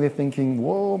sitting there thinking,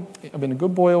 well, I've been a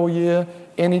good boy all year,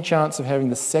 any chance of having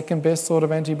the second best sort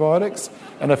of antibiotics?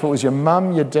 And if it was your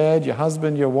mum, your dad, your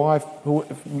husband, your wife,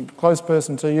 close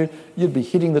person to you, you'd be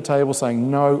hitting the table saying,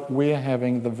 no, we're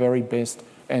having the very best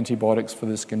antibiotics for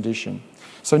this condition.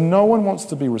 So no one wants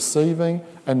to be receiving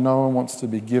and no one wants to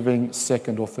be giving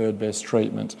second or third best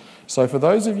treatment. So for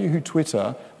those of you who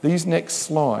Twitter, these next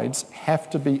slides have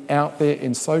to be out there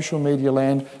in social media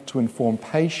land to inform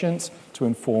patients, to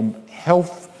inform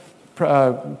health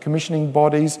commissioning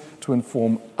bodies, to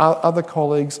inform other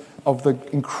colleagues of the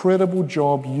incredible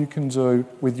job you can do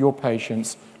with your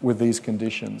patients with these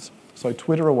conditions. So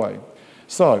Twitter away.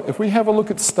 So if we have a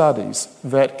look at studies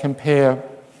that compare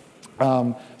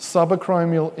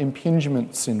subacromial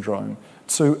impingement syndrome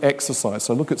to exercise.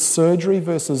 So look at surgery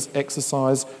versus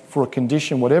exercise for a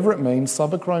condition, whatever it means,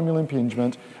 subacromial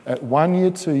impingement at 1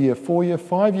 year, 2 year, 4 year,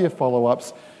 5 year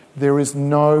follow-ups. There is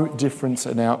no difference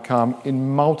in outcome in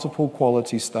multiple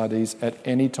quality studies at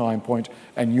any time point,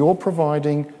 and you're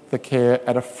providing the care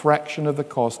at a fraction of the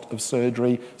cost of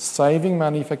surgery, saving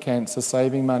money for cancer,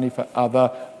 saving money for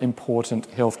other important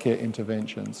healthcare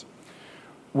interventions.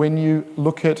 When you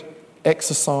look at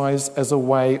exercise as a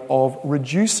way of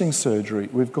reducing surgery,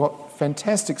 we've got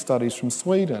fantastic studies from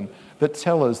Sweden that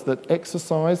tell us that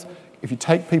exercise, if you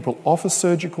take people off a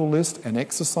surgical list and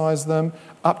exercise them,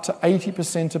 up to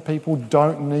 80% of people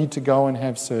don't need to go and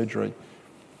have surgery.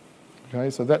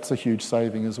 Okay, so that's a huge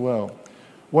saving as well.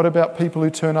 What about people who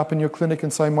turn up in your clinic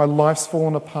and say, my life's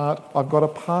fallen apart, I've got a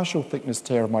partial thickness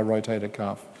tear of my rotator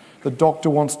cuff. The doctor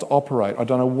wants to operate. I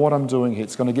don't know what I'm doing here.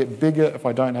 It's going to get bigger if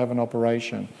I don't have an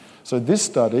operation. So this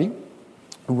study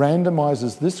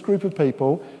randomizes this group of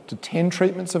people to 10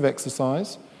 treatments of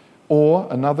exercise, or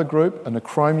another group, an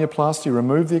acromioplasty,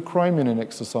 remove the acromion in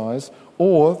exercise,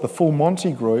 or the full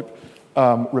Monty group,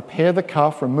 repair the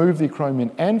cuff, remove the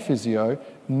acromion and physio.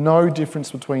 No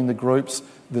difference between the groups.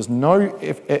 There's no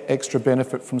extra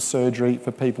benefit from surgery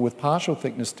for people with partial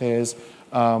thickness tears,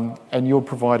 and you're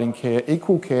providing care,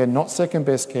 equal care, not second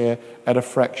best care, at a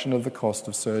fraction of the cost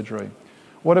of surgery.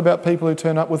 What about people who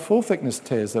turn up with full thickness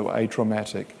tears that were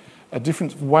atraumatic? A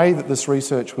different way that this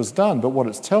research was done, but what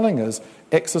it's telling us,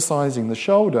 exercising the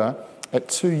shoulder, at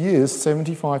 2 years,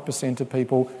 75% of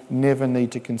people never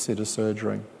need to consider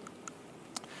surgery.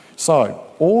 So,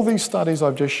 all these studies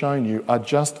I've just shown you are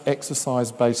just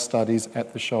exercise-based studies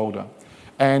at the shoulder.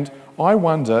 And I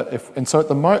wonder if, and so at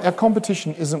the moment, our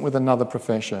competition isn't with another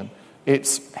profession.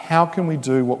 It's how can we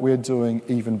do what we're doing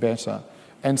even better?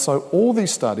 And so all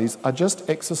these studies are just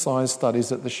exercise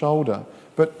studies at the shoulder.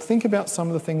 But think about some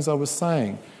of the things I was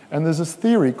saying. And there's this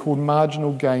theory called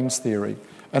marginal gains theory.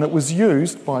 And it was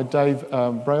used by Dave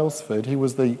Brailsford. He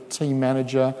was the team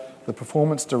manager, the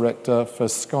performance director for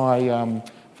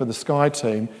the Sky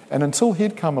team. And until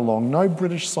he'd come along, no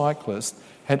British cyclist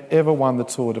had ever won the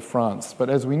Tour de France.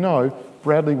 But as we know,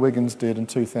 Bradley Wiggins did in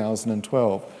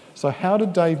 2012. So how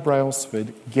did Dave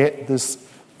Brailsford get this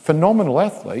phenomenal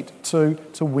athlete to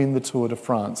win the Tour de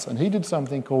France? And he did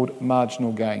something called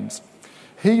marginal gains.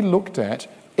 He looked at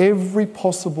every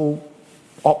possible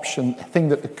thing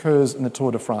that occurs in the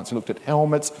Tour de France. He looked at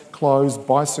helmets, clothes,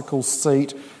 bicycles,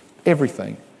 seat,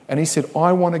 everything. And he said,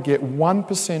 I want to get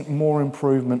 1% more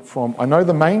improvement from, I know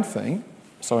the main thing,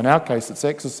 so in our case it's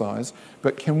exercise,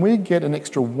 but can we get an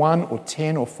extra 1 or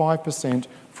 10 or 5%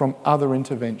 from other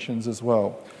interventions as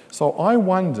well? So I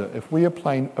wonder if we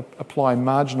apply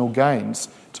marginal gains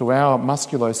to our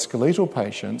musculoskeletal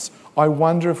patients, I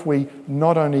wonder if we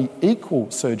not only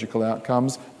equal surgical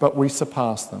outcomes, but we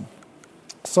surpass them.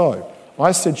 So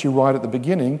I said to you right at the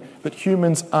beginning that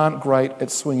humans aren't great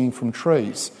at swinging from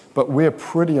trees, but we're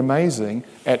pretty amazing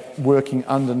at working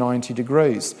under 90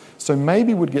 degrees. So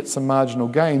maybe we'd get some marginal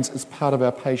gains as part of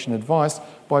our patient advice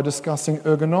by discussing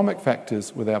ergonomic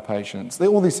factors with our patients.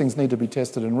 All these things need to be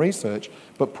tested in research,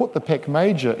 but put the pec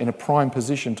major in a prime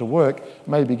position to work,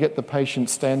 maybe get the patient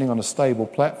standing on a stable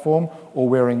platform or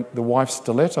wearing the wife's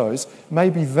stilettos,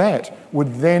 maybe that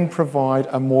would then provide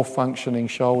a more functioning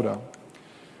shoulder.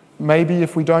 Maybe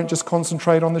if we don't just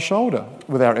concentrate on the shoulder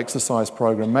with our exercise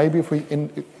program, maybe if we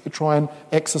try and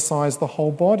exercise the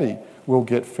whole body, we'll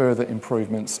get further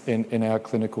improvements in our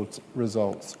clinical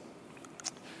results.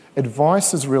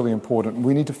 Advice is really important.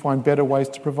 We need to find better ways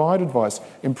to provide advice,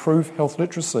 improve health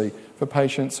literacy for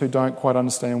patients who don't quite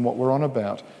understand what we're on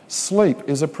about. Sleep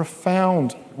is a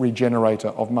profound regenerator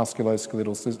of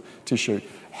musculoskeletal tissue.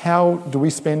 How do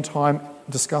we spend time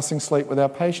discussing sleep with our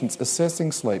patients,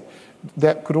 assessing sleep?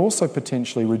 That could also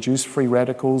potentially reduce free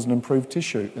radicals and improve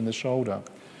tissue in the shoulder.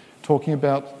 talking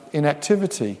about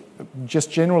inactivity,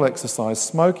 just general exercise,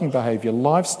 smoking behaviour,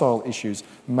 lifestyle issues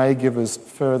may give us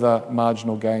further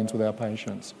marginal gains with our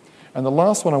patients. And the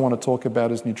last one I want to talk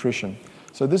about is nutrition.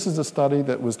 So this is a study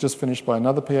that was just finished by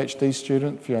another PhD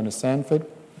student, Fiona Sanford.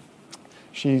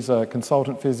 She's a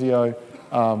consultant physio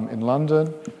in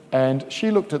London, and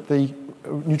she looked at the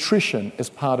nutrition as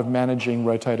part of managing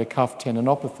rotator cuff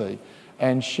tendinopathy.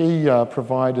 And she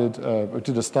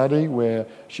did a study where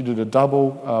she did a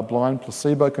double-blind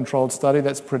placebo-controlled study.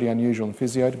 That's pretty unusual in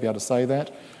physio to be able to say that,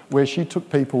 where she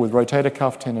took people with rotator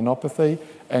cuff tendinopathy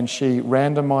and she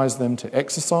randomised them to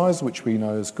exercise, which we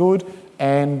know is good,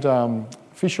 and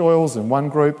fish oils in one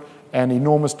group and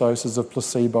enormous doses of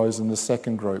placebos in the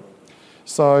second group.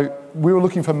 So we were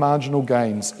looking for marginal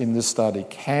gains in this study.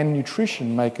 Can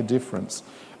nutrition make a difference?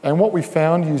 And what we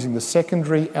found using the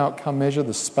secondary outcome measure,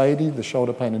 the SPADI, the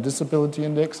Shoulder Pain and Disability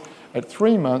Index, at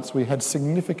 3 months we had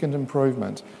significant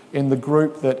improvement in the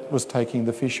group that was taking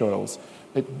the fish oils.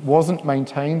 It wasn't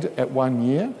maintained at 1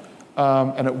 year,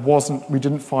 and we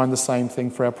didn't find the same thing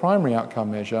for our primary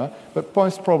outcome measure, but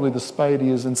most probably the SPADI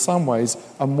is in some ways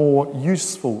a more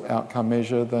useful outcome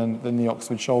measure than the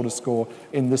Oxford Shoulder Score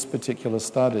in this particular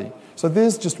study. So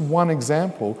there's just one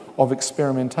example of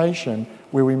experimentation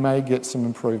where we may get some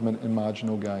improvement in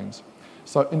marginal gains.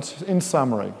 So in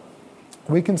summary,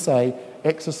 we can say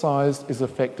exercise is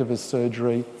effective as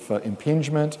surgery for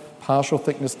impingement, partial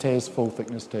thickness tears, full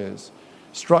thickness tears.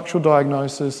 Structural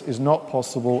diagnosis is not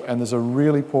possible, and there's a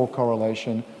really poor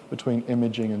correlation between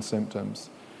imaging and symptoms.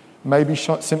 Maybe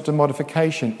symptom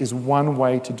modification is one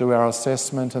way to do our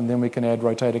assessment, and then we can add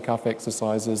rotator cuff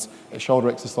exercises, shoulder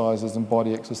exercises and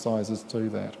body exercises to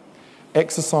that.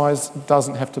 Exercise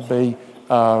doesn't have to be,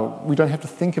 we don't have to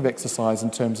think of exercise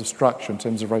in terms of structure, in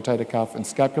terms of rotator cuff and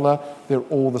scapula. They're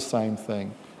all the same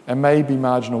thing. And maybe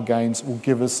marginal gains will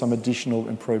give us some additional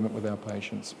improvement with our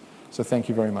patients. So thank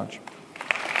you very much.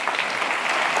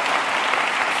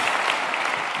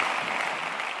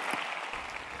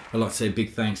 I'd like to say a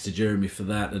big thanks to Jeremy for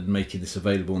that and making this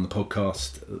available on the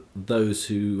podcast. Those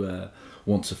who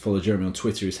want to follow Jeremy on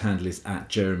Twitter, his handle is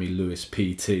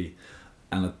 @JeremyLewisPT,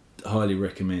 and I highly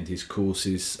recommend his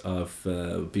courses. I've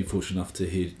been fortunate enough to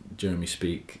hear Jeremy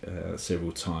speak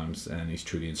several times, and he's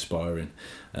truly inspiring.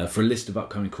 For a list of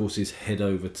upcoming courses, head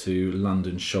over to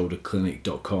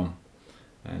londonshoulderclinic.com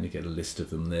and you get a list of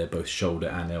them there, both shoulder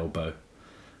and elbow.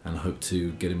 And I hope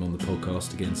to get him on the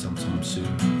podcast again sometime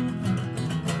soon.